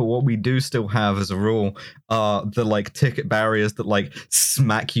Eurostar, but what we do still have as a rule are the, like, ticket barriers that, like,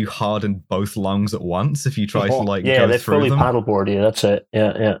 smack you hard in both lungs at once if you try to, like, go they through fully them. Paddleboard you. That's it.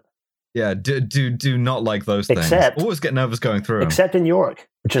 Yeah. Yeah, do not like those things. Always get nervous going through them. Except in York,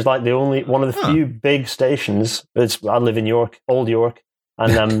 which is like one of the few big stations. I live in York, Old York,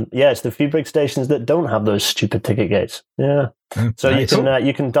 and it's the few big stations that don't have those stupid ticket gates. Yeah, so nice.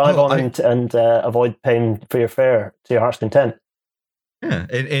 You can dive on and avoid paying for your fare to your heart's content. Yeah,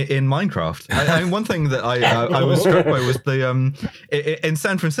 in Minecraft. I mean, one thing that I was struck by was the in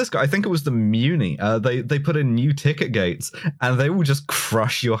San Francisco. I think it was the Muni. They put in new ticket gates, and they will just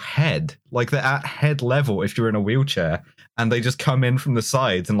crush your head. Like, they're at head level if you're in a wheelchair, and they just come in from the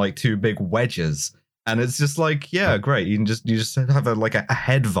sides in, like, two big wedges. And it's just like, yeah, great. You just have a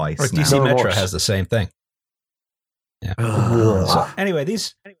head vice. Or DC Metro has the same thing. Yeah. So anyway,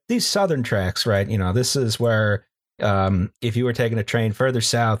 these southern tracks, right? This is where if you were taking a train further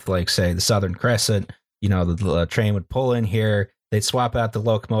south, like say the Southern Crescent, the train would pull in here. They'd swap out the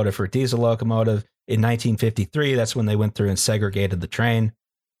locomotive for a diesel locomotive. In 1953, that's when they went through and segregated the train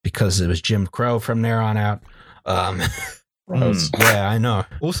because it was Jim Crow from there on out. Yeah, I know.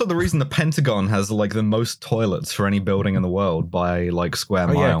 Also, the reason the Pentagon has, like, the most toilets for any building in the world by, like, square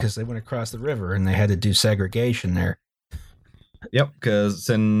mile. Yeah, because they went across the river and they had to do segregation there. Yep, because it's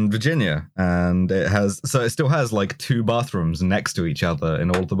in Virginia, and it still has, like, 2 bathrooms next to each other in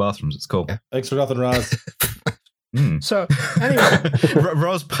all of the bathrooms. It's cool. Yeah. Thanks for nothing, Roz. So anyway,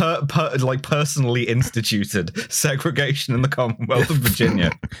 Roz personally instituted segregation in the Commonwealth of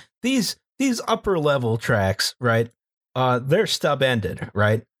Virginia. These upper level tracks, right? They're stub ended,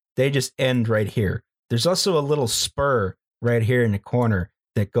 right? They just end right here. There's also a little spur right here in the corner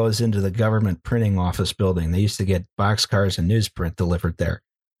that goes into the government printing office building. They used to get boxcars and newsprint delivered there.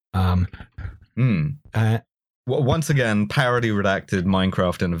 Once again, parody redacted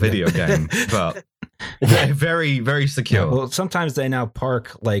Minecraft in a video game, but very, very secure. Yeah, well, sometimes they now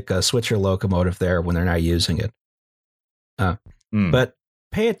park like a switcher locomotive there when they're not using it. But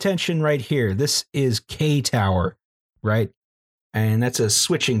pay attention right here. This is K Tower, right? And that's a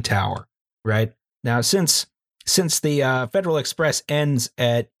switching tower, right? Now, since the Federal Express ends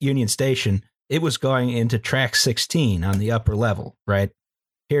at Union Station, it was going into track 16 on the upper level, right?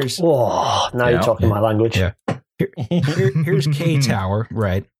 You're talking my language. Yeah. Here's K Tower,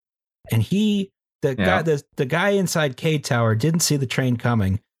 right? And the guy inside K Tower didn't see the train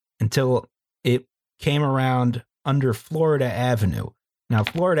coming until it came around under Florida Avenue. Now,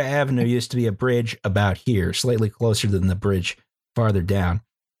 Florida Avenue used to be a bridge about here, slightly closer than the bridge farther down.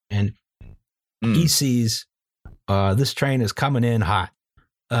 And he sees this train is coming in hot.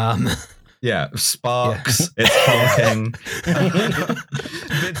 Yeah, sparks. Yeah. It's honking.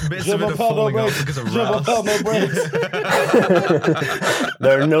 bits of it are falling off because of rust.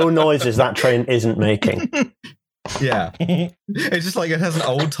 There are no noises that train isn't making. Yeah. It's just like it has an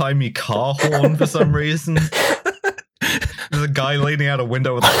old-timey car horn for some reason. There's a guy leaning out a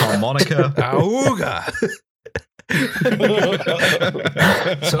window with a harmonica. Auga!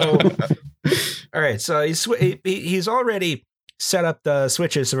 All right, so he's already set up the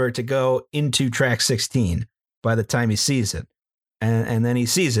switches for it to go into track 16 by the time he sees it. And then he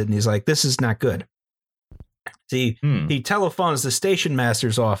sees it and he's like, this is not good. See, he telephones the station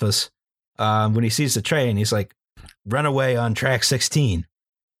master's office when he sees the train. He's like, run away on track 16,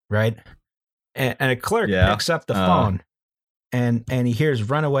 right? And a clerk picks up the phone and he hears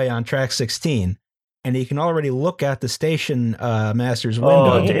run away on track 16. and he can already look out the station master's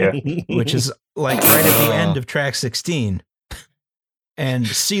Oh window, dear. which is like right at the end of track 16, and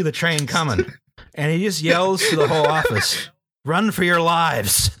see the train coming. And he just yells to the whole office, "Run for your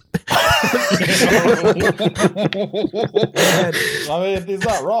lives." I mean, he's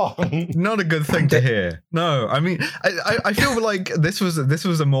not wrong. Not a good thing to hear. No, I mean, I feel like this was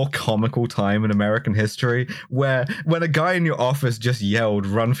a more comical time in American history where when a guy in your office just yelled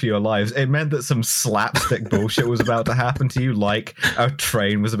 "Run for your lives," it meant that some slapstick bullshit was about to happen to you, like a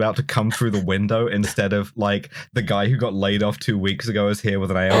train was about to come through the window instead of like the guy who got laid off 2 weeks ago is here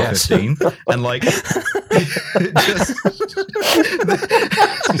with an AR-15, and like just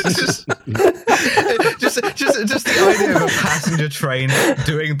the idea of a passenger train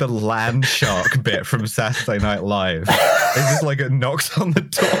doing the land shark bit from Saturday Night Live. It's just like it knocks on the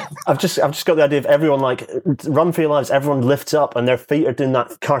door. I've just got the idea of everyone like run for your lives. Everyone lifts up and their feet are doing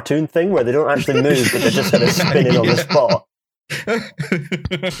that cartoon thing where they don't actually move, but they're just kind of spinning on the spot.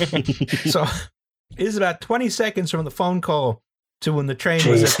 So it is about 20 seconds from the phone call to when the train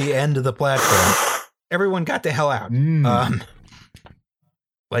was at the end of the platform. Everyone got the hell out.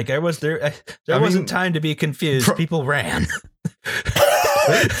 Like I was there. There wasn't time to be confused. People ran.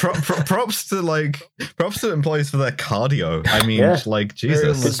 Props to employees for their cardio. I mean, like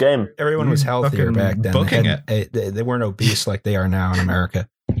Jesus, good game. Everyone was healthier back then. They weren't obese like they are now in America.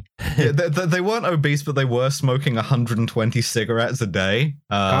 Yeah, they weren't obese, but they were smoking 120 cigarettes a day.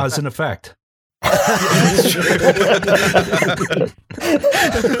 Cause and effect. I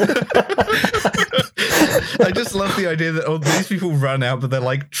just love the idea that these people run out, but they're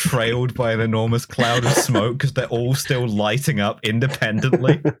like trailed by an enormous cloud of smoke because they're all still lighting up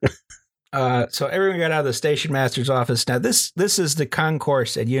independently. So everyone got out of the station master's office. Now this is the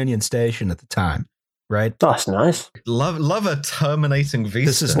concourse at Union Station at the time, right? That's nice. Love a terminating vista.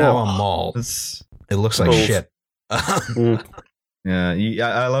 This is now a mall. It looks like shit. Yeah,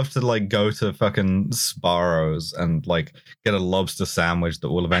 I love to like go to fucking Sparrow's and like get a lobster sandwich that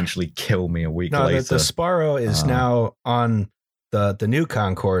will eventually kill me a week later. The Sparrow is now on the new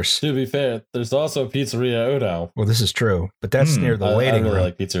concourse. To be fair, there's also Pizzeria Uno. Well, this is true, but that's near the waiting room. I really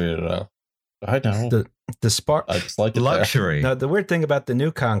like Pizzeria Uno. I know. The Sparrow. I just like it luxury. Now, the weird thing about the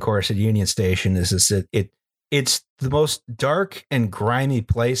new concourse at Union Station is that it's the most dark and grimy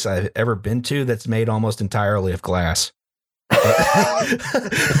place I've ever been to that's made almost entirely of glass.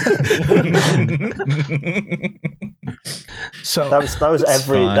 So that was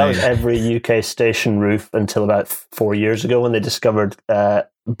every UK station roof until about 4 years ago when they discovered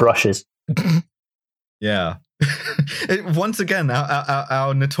brushes. Yeah. Once again,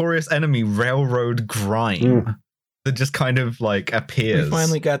 our notorious enemy, railroad grime, that just kind of like appears. We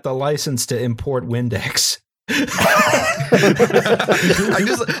finally got the license to import Windex. I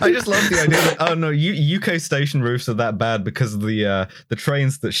just love the idea that UK station roofs are that bad because of the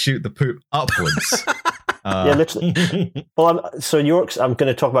trains that shoot the poop upwards. Yeah, literally. Well, I'm going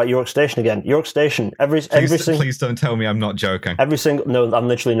to talk about York Station again. York Station. Please don't tell me I'm not joking. No, I'm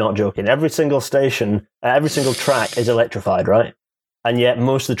literally not joking. Every single station, every single track is electrified, right? And yet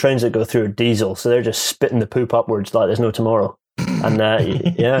most of the trains that go through are diesel, so they're just spitting the poop upwards like there's no tomorrow. And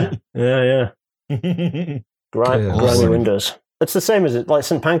yeah. Grimy windows. It's the same as like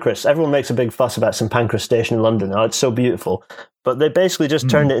St Pancras. Everyone makes a big fuss about St Pancras Station in London. Oh, it's so beautiful, but they basically just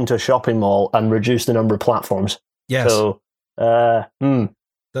turned it into a shopping mall and reduced the number of platforms. Yes. So,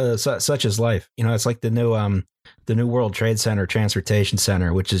 such is life. You know, it's like the new World Trade Center Transportation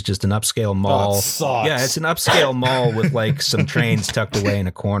Center, which is just an upscale mall. Yeah, it's an upscale mall with like some trains tucked away in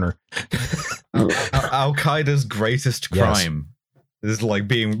a corner. Al Qaeda's greatest crime. Yes. This is like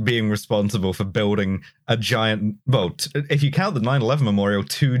being responsible for building a giant, if you count the 9/11 memorial,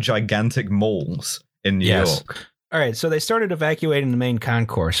 2 gigantic malls in New York. All right, so they started evacuating the main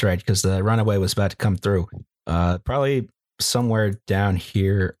concourse, right? Because the runaway was about to come through. Probably somewhere down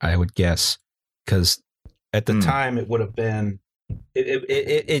here, I would guess. Because at the time, it would have been,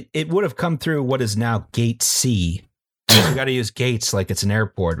 it would have come through what is now Gate C. You got to use gates like it's an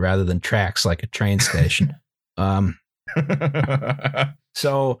airport rather than tracks like a train station.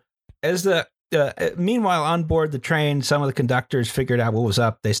 So as meanwhile on board the train, some of the conductors figured out what was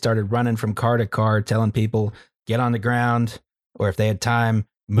up. They started running from car to car, telling people get on the ground, or if they had time,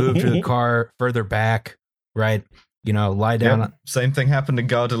 move to the car further back, right? You know, lie down. Yep. Same thing happened to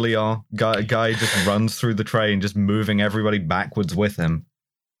Gare de Lyon. Guy just runs through the train, just moving everybody backwards with him.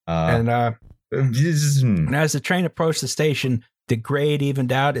 And as the train approached the station, the grade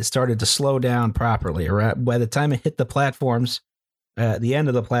evened out. It started to slow down properly. By the time it hit the platforms, the end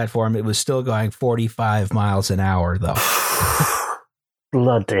of the platform, it was still going 45 miles an hour, though.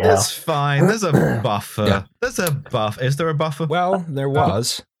 Bloody hell. That's fine. There's a buffer. Yeah. There's a buff. Is there a buffer? Well, there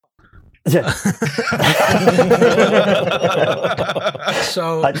was. Yeah.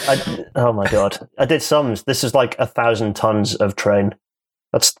 So Oh my god! I did sums. This is like 1,000 tons of train.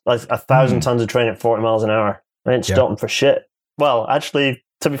 That's like 1,000 tons of train at 40 miles an hour. I didn't stop them for shit. Well, actually,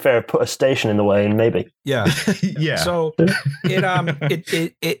 to be fair, put a station in the way, and maybe. yeah. Yeah. So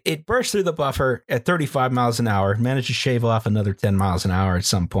it burst through the buffer at 35 miles an hour, managed to shave off another 10 miles an hour at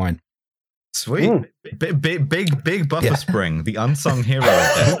some point. Sweet. Big buffer spring, the unsung hero of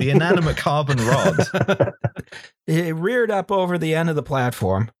this, the inanimate carbon rod. It reared up over the end of the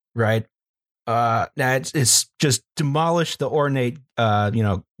platform, right? Now it's just demolished the ornate,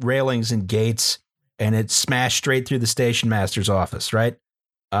 railings and gates, and it smashed straight through the station master's office, right?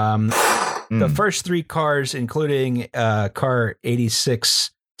 The first three cars, including car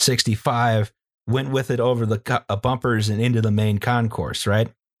 8665, went with it over the bumpers and into the main concourse, right?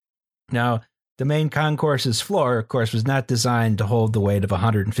 Now, the main concourse's floor, of course, was not designed to hold the weight of a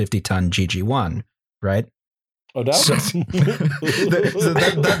 150-ton GG1, right? Oh, no? So that's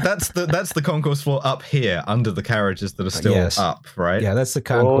the concourse floor up here under the carriages that are still up, right? Yeah, that's the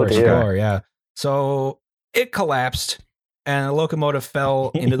concourse floor, yeah. So it collapsed, and the locomotive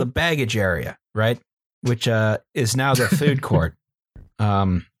fell into the baggage area, right? Which is now the food court.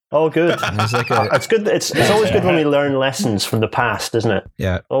 Oh, good. It's good. It's always good when we learn lessons from the past, isn't it?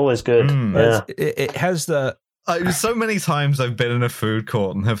 Yeah. Always good. Yeah. It has the... so many times I've been in a food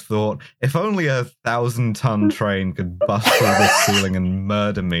court and have thought, if only a 1,000-ton train could bust through this ceiling and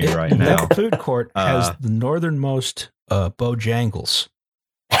murder me right now. That food court has the northernmost Bojangles,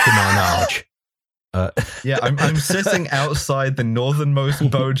 to my knowledge. Yeah, I'm sitting outside the northernmost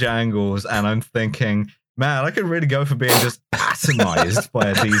Bojangles, and I'm thinking, man, I could really go for being just atomized by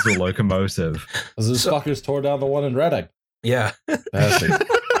a diesel locomotive. Those fuckers tore down the one in Reading. Yeah.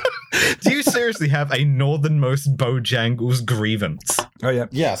 Do you seriously have a northernmost Bojangles grievance? Oh yeah.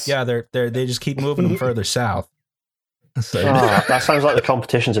 Yes. Yeah, they just keep moving them further south. So, that sounds like the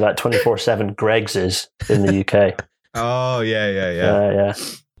competition's about 24/7 Greg's in the UK. Oh yeah.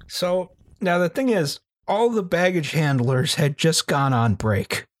 So now the thing is, all the baggage handlers had just gone on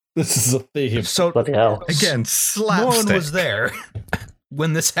break. This is a theme. So bloody hell. Again, slapstick. No one was there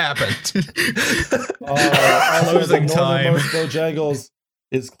when this happened. Losing time. Northernmost Bojangles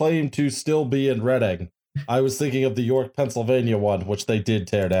is claimed to still be in Reading. I was thinking of the York, Pennsylvania one, which they did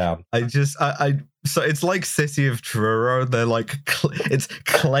tear down. So it's like City of Truro. They're like, it's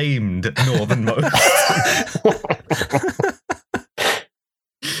claimed northernmost.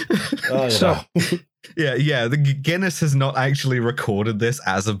 Yeah. The Guinness has not actually recorded this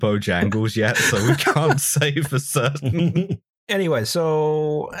as a Bojangles yet, so we can't say for certain. Anyway,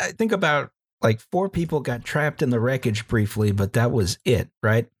 so I think about like 4 people got trapped in the wreckage briefly, but that was it,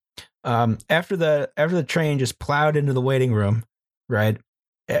 right? After the train just plowed into the waiting room, right?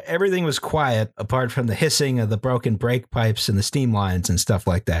 Everything was quiet apart from the hissing of the broken brake pipes and the steam lines and stuff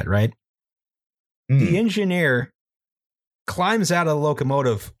like that, right? The engineer climbs out of the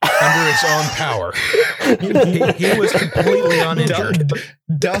locomotive under his own power. He was completely uninjured.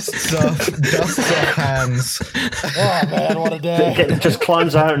 Dusts off hands. Oh man, what a day! Just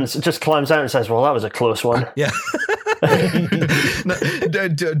climbs out and says, "Well, that was a close one." Yeah.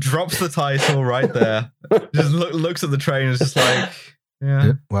 Drops the title right there. Just looks at the train and is just like,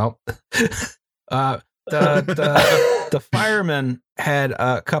 yeah. Well, the fireman had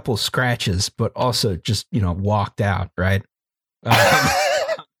a couple scratches, but also just walked out. Right.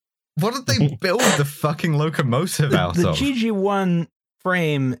 What did they build the fucking locomotive out the of? The GG1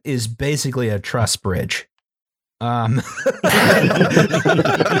 frame is basically a truss bridge. It's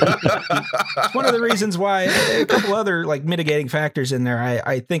one of the reasons why a couple other like mitigating factors in there,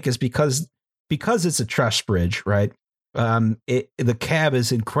 I think, is because it's a truss bridge, right? The cab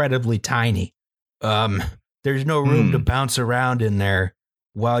is incredibly tiny. There's no room to bounce around in there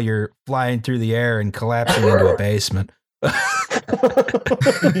while you're flying through the air and collapsing into a basement.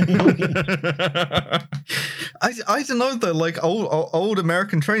 I don't know though, like old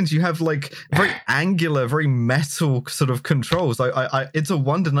American trains, you have like very angular, very metal sort of controls. I it's a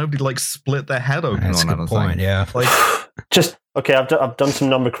wonder nobody like split their head open. That's on a good point. Yeah, like just okay. I've done some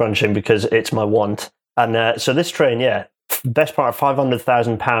number crunching because it's my want, and so this train, best part of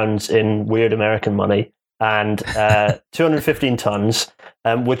 £500,000 in weird American money, and 215 tons.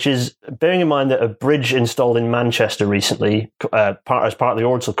 Which is, bearing in mind that a bridge installed in Manchester recently, as part of the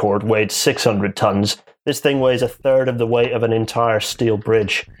Ordsall Cord, weighed 600 tons. This thing weighs a third of the weight of an entire steel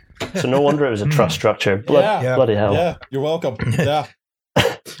bridge. So no wonder it was a truss structure. Bloody hell. Yeah, you're welcome. Yeah.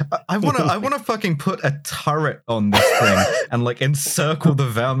 I want to fucking put a turret on this thing and like encircle the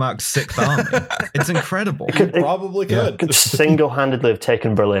Wehrmacht 6th Army. It's incredible. You probably could. Could single-handedly have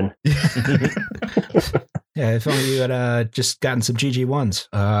taken Berlin. Yeah, if only you had just gotten some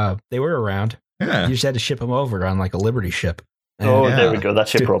GG1s. They were around. Yeah. You just had to ship them over on like a Liberty ship. And Oh, Yeah. there we go.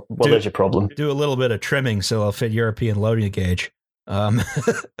 That's your problem. Well, there's your problem. do a little bit of trimming so they'll fit European loading gauge.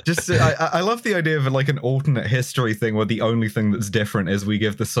 Just I love the idea of like an alternate history thing where the only thing that's different is we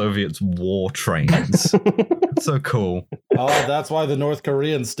give the Soviets war trains. It's so cool. Oh, that's why the North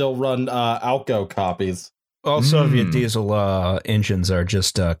Koreans still run Alco copies. All Soviet Mm. diesel engines are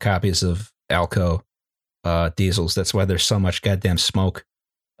just copies of Alco diesels. That's why there's so much goddamn smoke.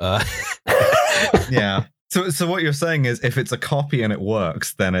 Yeah. So what you're saying is if it's a copy and it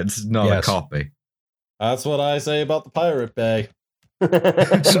works, then it's not Yes. a copy. That's what I say about the Pirate Bay. All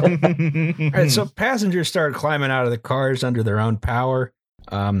right, so passengers started climbing out of the cars under their own power.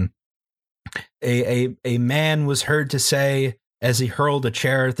 A man was heard to say as he hurled a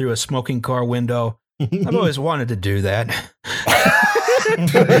chair through a smoking car window, "I've always wanted to do that."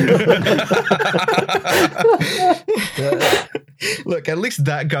 Look, at least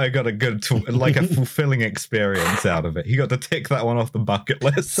that guy got a good, like a fulfilling experience out of it. He got to tick that one off the bucket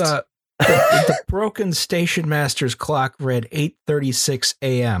list. The broken station master's clock read 8:36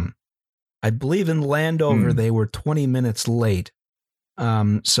 a.m. I believe in Landover they were 20 minutes late.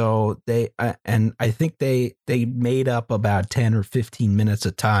 So they and I think they made up about 10 or 15 minutes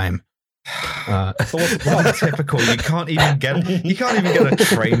of time. So what's the How problem? typical. You can't even get a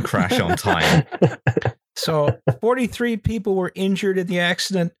train crash on time. So 43 people were injured in the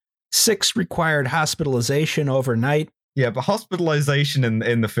accident. 6 required hospitalization overnight. Yeah, but hospitalization in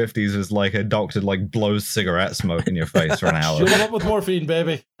the 50s was like a doctor like blows cigarette smoke in your face for an hour. Shoot 'em up with morphine,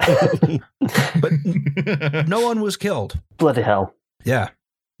 baby. But no one was killed. Bloody hell. Yeah.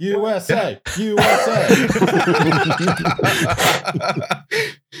 USA, USA.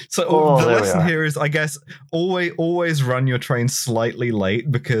 So Oh, the there we lesson are. here is, I guess, always run your train slightly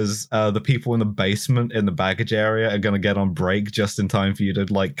late because the people in the basement in the baggage area are going to get on break just in time for you to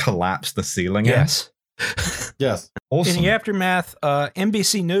like collapse the ceiling. in. Yes. Yes. Awesome. In the aftermath,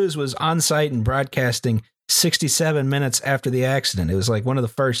 NBC News was on site and broadcasting 67 minutes after the accident. It was like one of the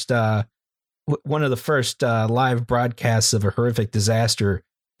first live broadcasts of a horrific disaster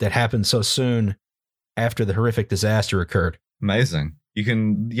that happened so soon after the horrific disaster occurred. Amazing.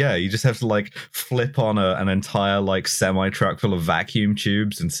 You just have to like flip on an entire like semi truck full of vacuum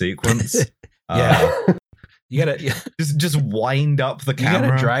tubes in sequence. Yeah. You gotta Just wind up the you gotta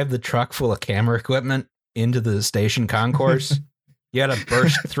camera. drive the truck full of camera equipment into the station concourse. You gotta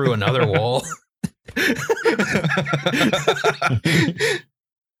burst through another wall.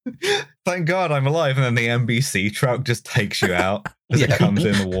 Thank God I'm alive, and then the NBC truck just takes you out as Yeah. it comes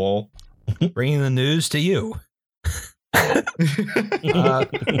in the wall. Bringing the news to you.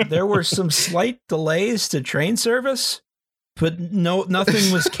 There were some slight delays to train service, but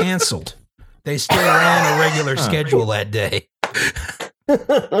nothing was canceled. They still ran a regular schedule that day.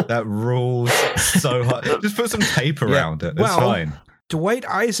 That rules so hard. Just put some tape around it. It's Well, fine. Dwight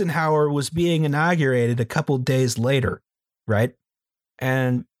Eisenhower was being inaugurated a couple days later, right?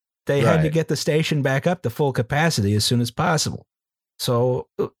 And they had to Right. get the station back up to full capacity as soon as possible. So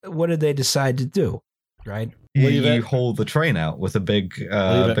what did they decide to do, right? Leave You it. haul the train out with a big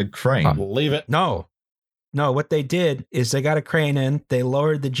Leave it. big crane. Leave it. No, what they did is they got a crane in, they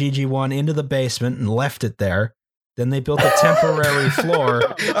lowered the GG1 into the basement and left it there. Then they built a temporary floor.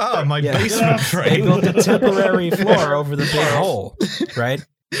 Oh, my Yeah. basement They train. built a temporary floor over the big hole, right?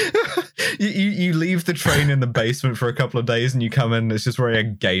 You leave the train in the basement for a couple of days and you come in and it's just wearing a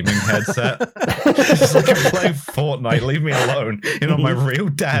gaming headset. It's like I'm playing Fortnite. Leave me alone. You're not my real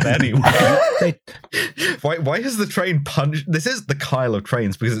dad anyway. They, Why has the train punched? This is the Kyle of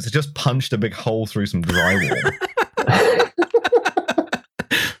trains because it's just punched a big hole through some drywall.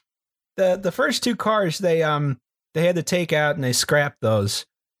 the first 2 cars they had to take out and they scrapped those.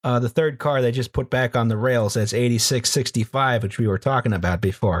 The third car they just put back on the rails. That's 8665, which we were talking about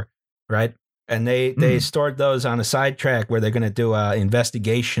before, right? And they stored those on a sidetrack where they're going to do an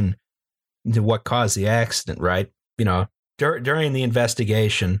investigation into what caused the accident, right? You know, during the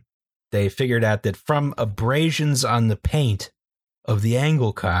investigation, they figured out that from abrasions on the paint of the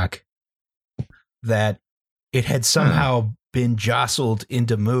angle cock, that it had somehow been jostled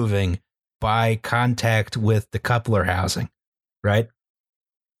into moving by contact with the coupler housing, right?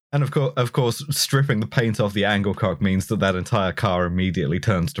 And of course, stripping the paint off the angle cock means that entire car immediately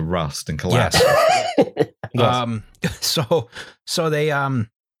turns to rust and collapses. Yes. Yes. So they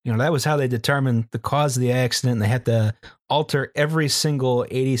That was how they determined the cause of the accident. They had to alter every single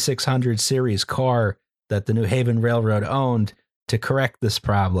 8600 series car that the New Haven Railroad owned to correct this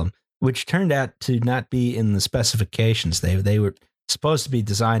problem, which turned out to not be in the specifications. They were supposed to be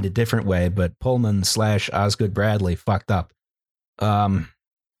designed a different way, but Pullman / Osgood Bradley fucked up.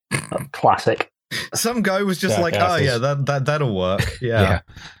 Classic. Some guy was just like, Jackasses. "Oh yeah, that'll work." Yeah.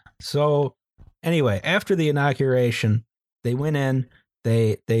 So anyway, after the inauguration, they went in.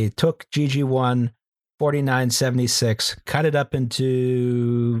 They took GG1 4976, cut it up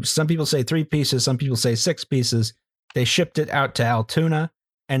into, some people say 3 pieces, some people say 6 pieces. They shipped it out to Altoona,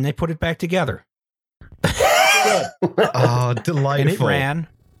 and they put it back together. Oh, delightful. And it ran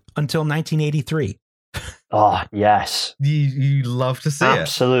until 1983. Oh, yes. You love to see it.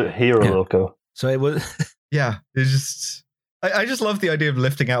 Absolute hero Yeah. loco. So it was Yeah, it's just. I just love the idea of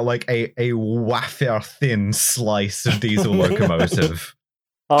lifting out like a wafer thin slice of diesel locomotive.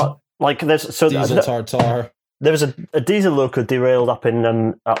 Like there's so Diesel tartar. there was a diesel loco derailed up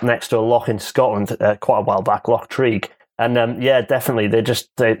next to a loch in Scotland quite a while back, Loch Treeg. And yeah, definitely,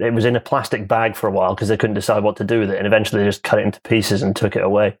 it was in a plastic bag for a while because they couldn't decide what to do with it, and eventually they just cut it into pieces and took it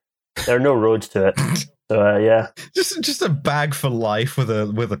away. There are no roads to it, so yeah. Just a bag for life with a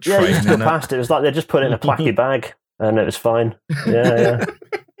Yeah, you train just go in it. past it. It was like they just put it in a placky bag, and it was fine. Yeah.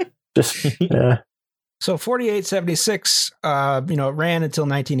 Yeah. So 4876, it ran until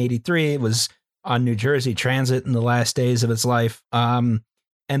 1983. It was on New Jersey Transit in the last days of its life. And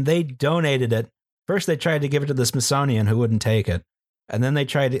they donated it. First, they tried to give it to the Smithsonian, who wouldn't take it. And then they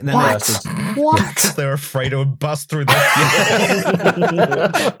tried it. Because they're afraid it would bust through the.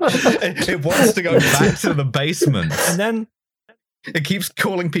 It wants to go back to the basement. And then, It keeps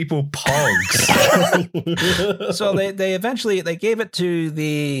calling people pogs. so they eventually gave it to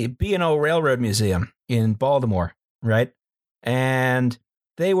the B&O Railroad Museum in Baltimore, right? And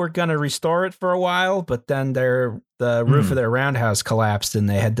they were going to restore it for a while, but then the roof of their roundhouse collapsed, and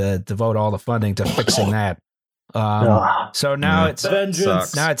they had to devote all the funding to fixing that. So now it's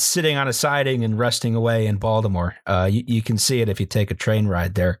Vengeance. now it's sitting on a siding and rusting away in Baltimore. You can see it if you take a train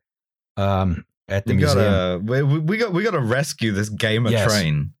ride there at the museum. We gotta rescue this gamer Yes.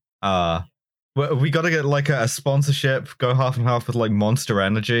 train. We gotta get like a sponsorship, go half and half with like Monster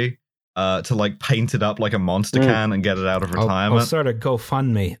Energy, to like paint it up like a monster can and get it out of I'll retirement. start a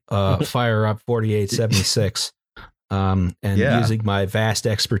GoFundMe, fire up 4876, and using my vast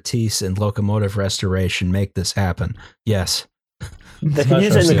expertise in locomotive restoration, make this happen. Yes. They can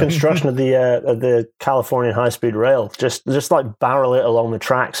use it in the construction of the Californian high-speed rail. Just like barrel it along the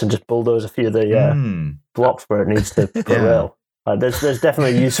tracks and just bulldoze a few of the blocks where it needs to put Yeah. rail. There's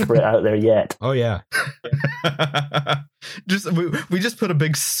definitely use for it out there yet. Oh yeah. we just put a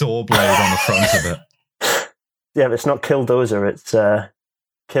big saw blade on the front of it. Yeah, but it's not Killdozer. It's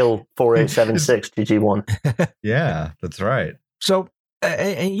Kill 4876 GG1. Yeah, that's right. So,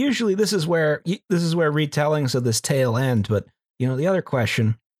 and usually this is where retellings of this tale end. But the other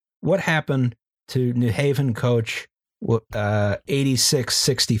question: what happened to New Haven coach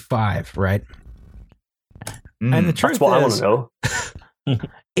 8665? Right. And the truth That's what I want is, to know.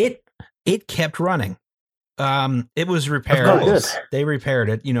 it kept running. It was repaired. Of course. Good. They repaired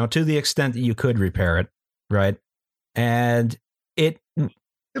it, to the extent that you could repair it, right? And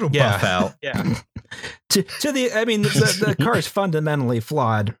It'll buff out. yeah. The car is fundamentally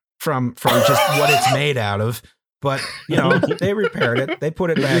flawed from just what it's made out of. But they repaired it. They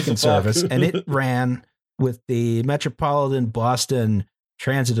put it back in service, and it ran with the Metropolitan Boston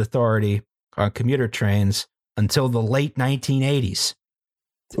Transit Authority on commuter trains until the late 1980s.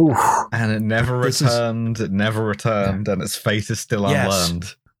 Oof. And it never returned. It never returned, and its fate is still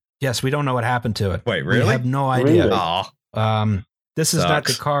unlearned. Yes, we don't know what happened to it. Wait, really? We have no idea. Really? Aw. This is not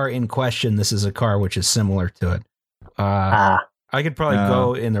the Sucks. car in question. This is a car which is similar to it. I could probably No.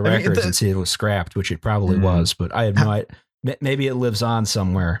 go in the I mean, records and see it was scrapped, which it probably was, but I have no idea. Maybe it lives on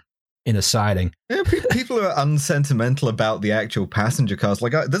somewhere in a siding. Yeah, people are unsentimental about the actual passenger cars.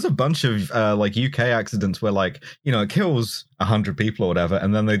 Like, there's a bunch of like UK accidents where, like, it kills 100 people or whatever,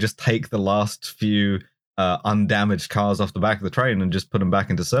 and then they just take the last few undamaged cars off the back of the train and just put them back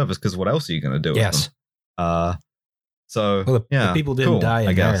into service. Because what else are you going to do? Yes. With them? So Well, the yeah, people didn't cool, die in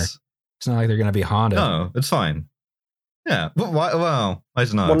I there. guess. It's not like they're going to be haunted. No, it's fine. Yeah, but why? Well, I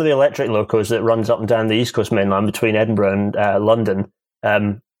don't know. One of the electric locos that runs up and down the East Coast main line between Edinburgh and London,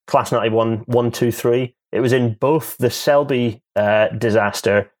 Class 91 123. It was in both the Selby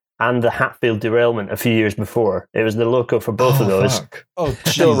disaster and the Hatfield derailment a few years before. It was the loco for both of those. Fuck. Oh,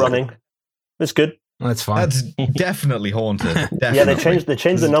 Still Jesus. running. It's good. Well, that's fine. That's definitely haunted. Definitely. Yeah, they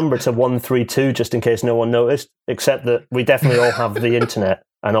changed the number to 132 just in case no one noticed, except that we definitely all have the internet.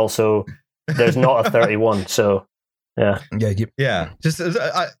 and also there's not a 31. So yeah. Yeah,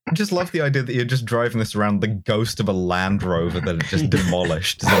 I just love the idea that you're just driving this around the ghost of a Land Rover that it just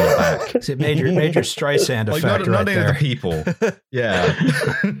demolished is in the back. It's a major Streisand Like effect not right any of the there. people.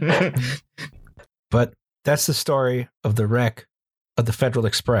 Yeah. But that's the story of the wreck of the Federal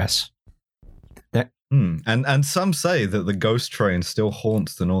Express. And some say that the ghost train still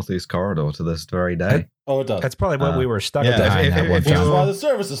haunts the Northeast Corridor to this very day. Oh, it does. That's probably what we were stuck yeah, behind if- that if- one if Which is you're- why time. the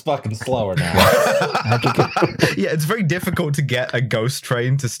service is fucking slower now. Yeah, it's very difficult to get a ghost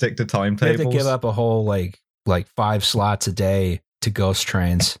train to stick to We have timetables. to give up a whole like 5 slots a day to ghost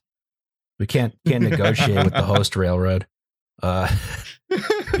trains. We can't negotiate with the host railroad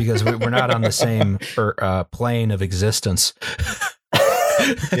because we're not on the same plane of existence.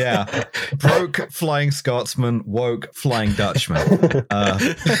 Yeah, broke Flying Scotsman, woke Flying Dutchman.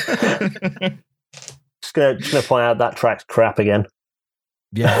 Just gonna point out that track's crap again.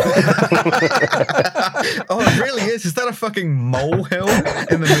 Yeah, Oh, it really is. Is that a fucking molehill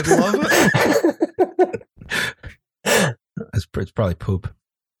in the middle of it? it's probably poop.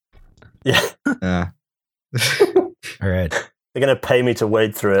 Yeah, Yeah. All right. they're gonna pay me to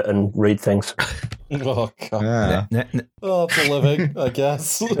wade through it and read things. Oh, God. Yeah. Oh, it's a living, I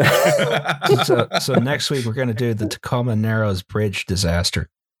guess. So next week we're going to do the Tacoma Narrows Bridge disaster.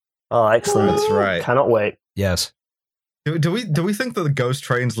 Oh, excellent! That's right. Cannot wait. Yes. Do we think that the ghost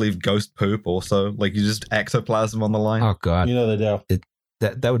trains leave ghost poop also? Like you just ectoplasm on the line? Oh God, You know they do.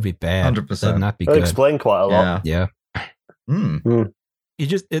 that would be bad. 100%. That'd not be It'll good. explain quite a lot. Yeah. Yeah. Hmm.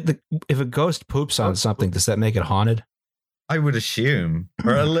 If a ghost poops on something, does that make it haunted? I would assume,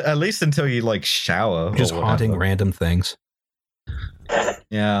 or at least until you like shower. or Just haunting whatever. random things.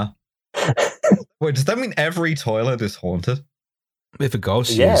 Yeah. Wait, does that mean every toilet is haunted? If a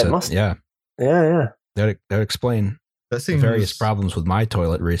ghost Yeah, sees it it, must- yeah, Yeah, that would explain That the seems various problems with my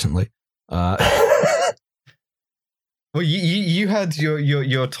toilet recently. yeah. Well, you had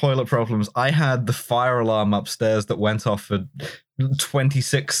your toilet problems. I had the fire alarm upstairs that went off for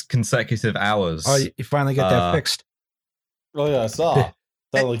 26 consecutive hours. Oh, you finally get that fixed. Oh, yeah, I saw.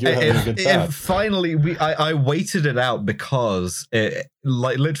 Sounded like you were having a good time. Finally, I waited it out because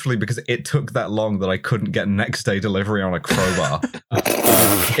literally because it took that long that I couldn't get next day delivery on a crowbar.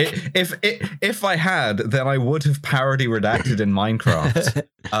 If I had, then I would have parody redacted in Minecraft,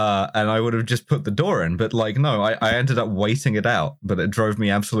 and I would have just put the door in. But like, no, I ended up waiting it out, but it drove me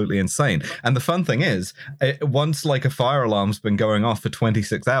absolutely insane. And the fun thing is, once like a fire alarm's been going off for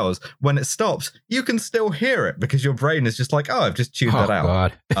 26 hours, when it stops, you can still hear it because your brain is just like, oh, I've just tuned Oh that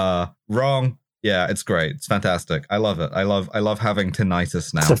out. God. Wrong. Yeah, it's great. It's fantastic. I love it. I love having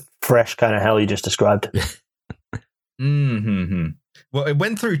tinnitus now. It's a fresh kind of hell you just described. Mm-hmm. Well, it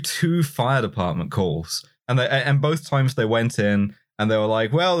went through 2 fire department calls, and both times they went in and they were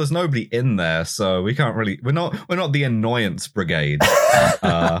like, "Well, there's nobody in there, so we can't really. We're not the annoyance brigade."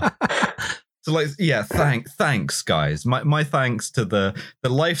 So like, yeah, thanks, guys. My thanks to the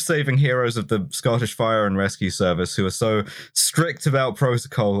life-saving heroes of the Scottish Fire and Rescue Service who are so strict about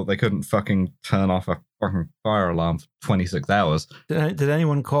protocol that they couldn't fucking turn off a fucking fire alarm for 26 hours. Did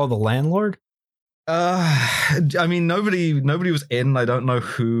anyone call the landlord? I mean, nobody was in. I don't know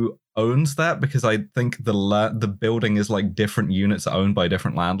who owns that because I think the building is like different units owned by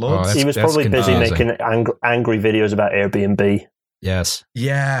different landlords. Oh, He was that's probably busy confusing. making angry videos about Airbnb. Yes.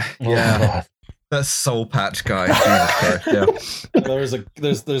 Yeah, Oh, yeah. God. That soul patch guy. Jesus Christ,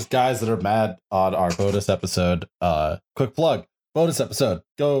 yeah. There's guys that are mad on our bonus episode. Quick plug. Bonus episode.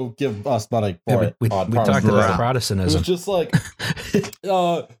 Go give us money Yeah, for it. we on talked Protestant about Ism. It Protestantism. was just like,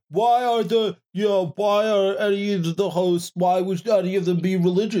 why are any of the hosts? Why would any of them be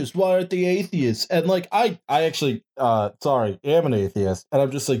religious? Why aren't they atheists? And like, I actually, am an atheist, and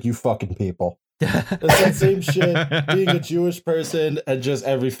I'm just like, you fucking people. It's that same shit. Being a Jewish person, and just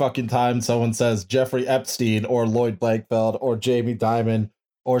every fucking time someone says Jeffrey Epstein or Lloyd Blankfeld or Jamie Dimon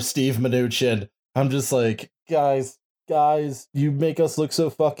or Steve Mnuchin, I'm just like, guys, you make us look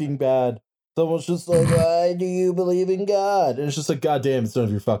so fucking bad. Someone's just like, why do you believe in God? And it's just like, goddamn, it's none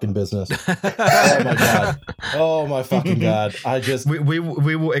of your fucking business. Oh my God. Oh my fucking God. I just, We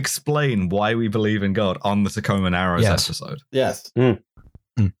will explain why we believe in God on the Tacoma Narrows Yes. episode. yes.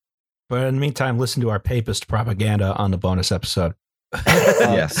 But in the meantime, listen to our papist propaganda on the bonus episode.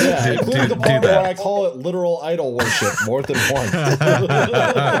 Yes. Yeah, Do- including do the part that. where I call it literal idol worship more than once.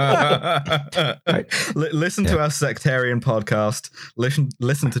 Listen to our sectarian podcast.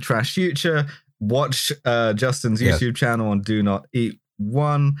 Listen to Trash Future. Watch Justin's Yes. YouTube channel on Do Not Eat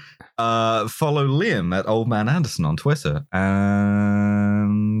One. Follow Liam at Old Man Anderson on Twitter.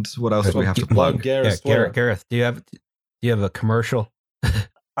 And what else do we have to Plug plug? Gareth's Twitter. Gareth, do you have a commercial?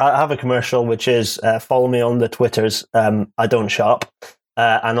 I have a commercial, which is follow me on the Twitters. I don't shop.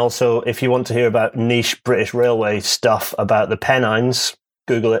 And also, if you want to hear about niche British Railway stuff about the Pennines,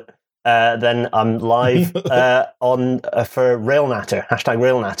 Google it. Then I'm live on for Railnatter,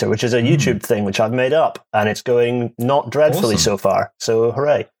 #Railnatter, which is a YouTube thing which I've made up, and it's going not dreadfully so far. So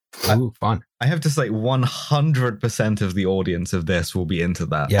hooray! Ooh, fun. I have to say, 100% of the audience of this will be into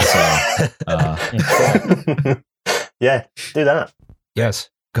that. Yes. So, Yeah, do that. Yes.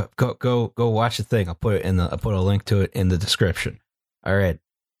 Go watch the thing. I'll put a link to it in the description. All right.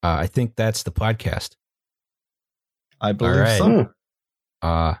 I think that's the podcast. I believe All right.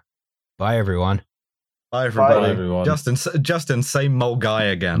 so. Bye everyone. Bye, everybody. Bye, everyone. Justin, say Mole Guy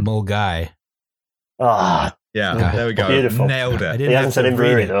again. Mole Guy. Ah, Yeah, there we go. Beautiful. Nailed I it. didn't He have hasn't said to in read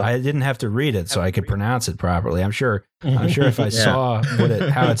brewery, it. though. I didn't have to read it so I could pronounce it properly. I'm sure if I saw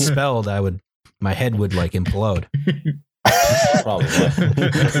how it's spelled, my head would like implode. Probably.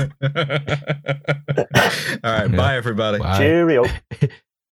 All right, bye everybody. Bye. cheerio.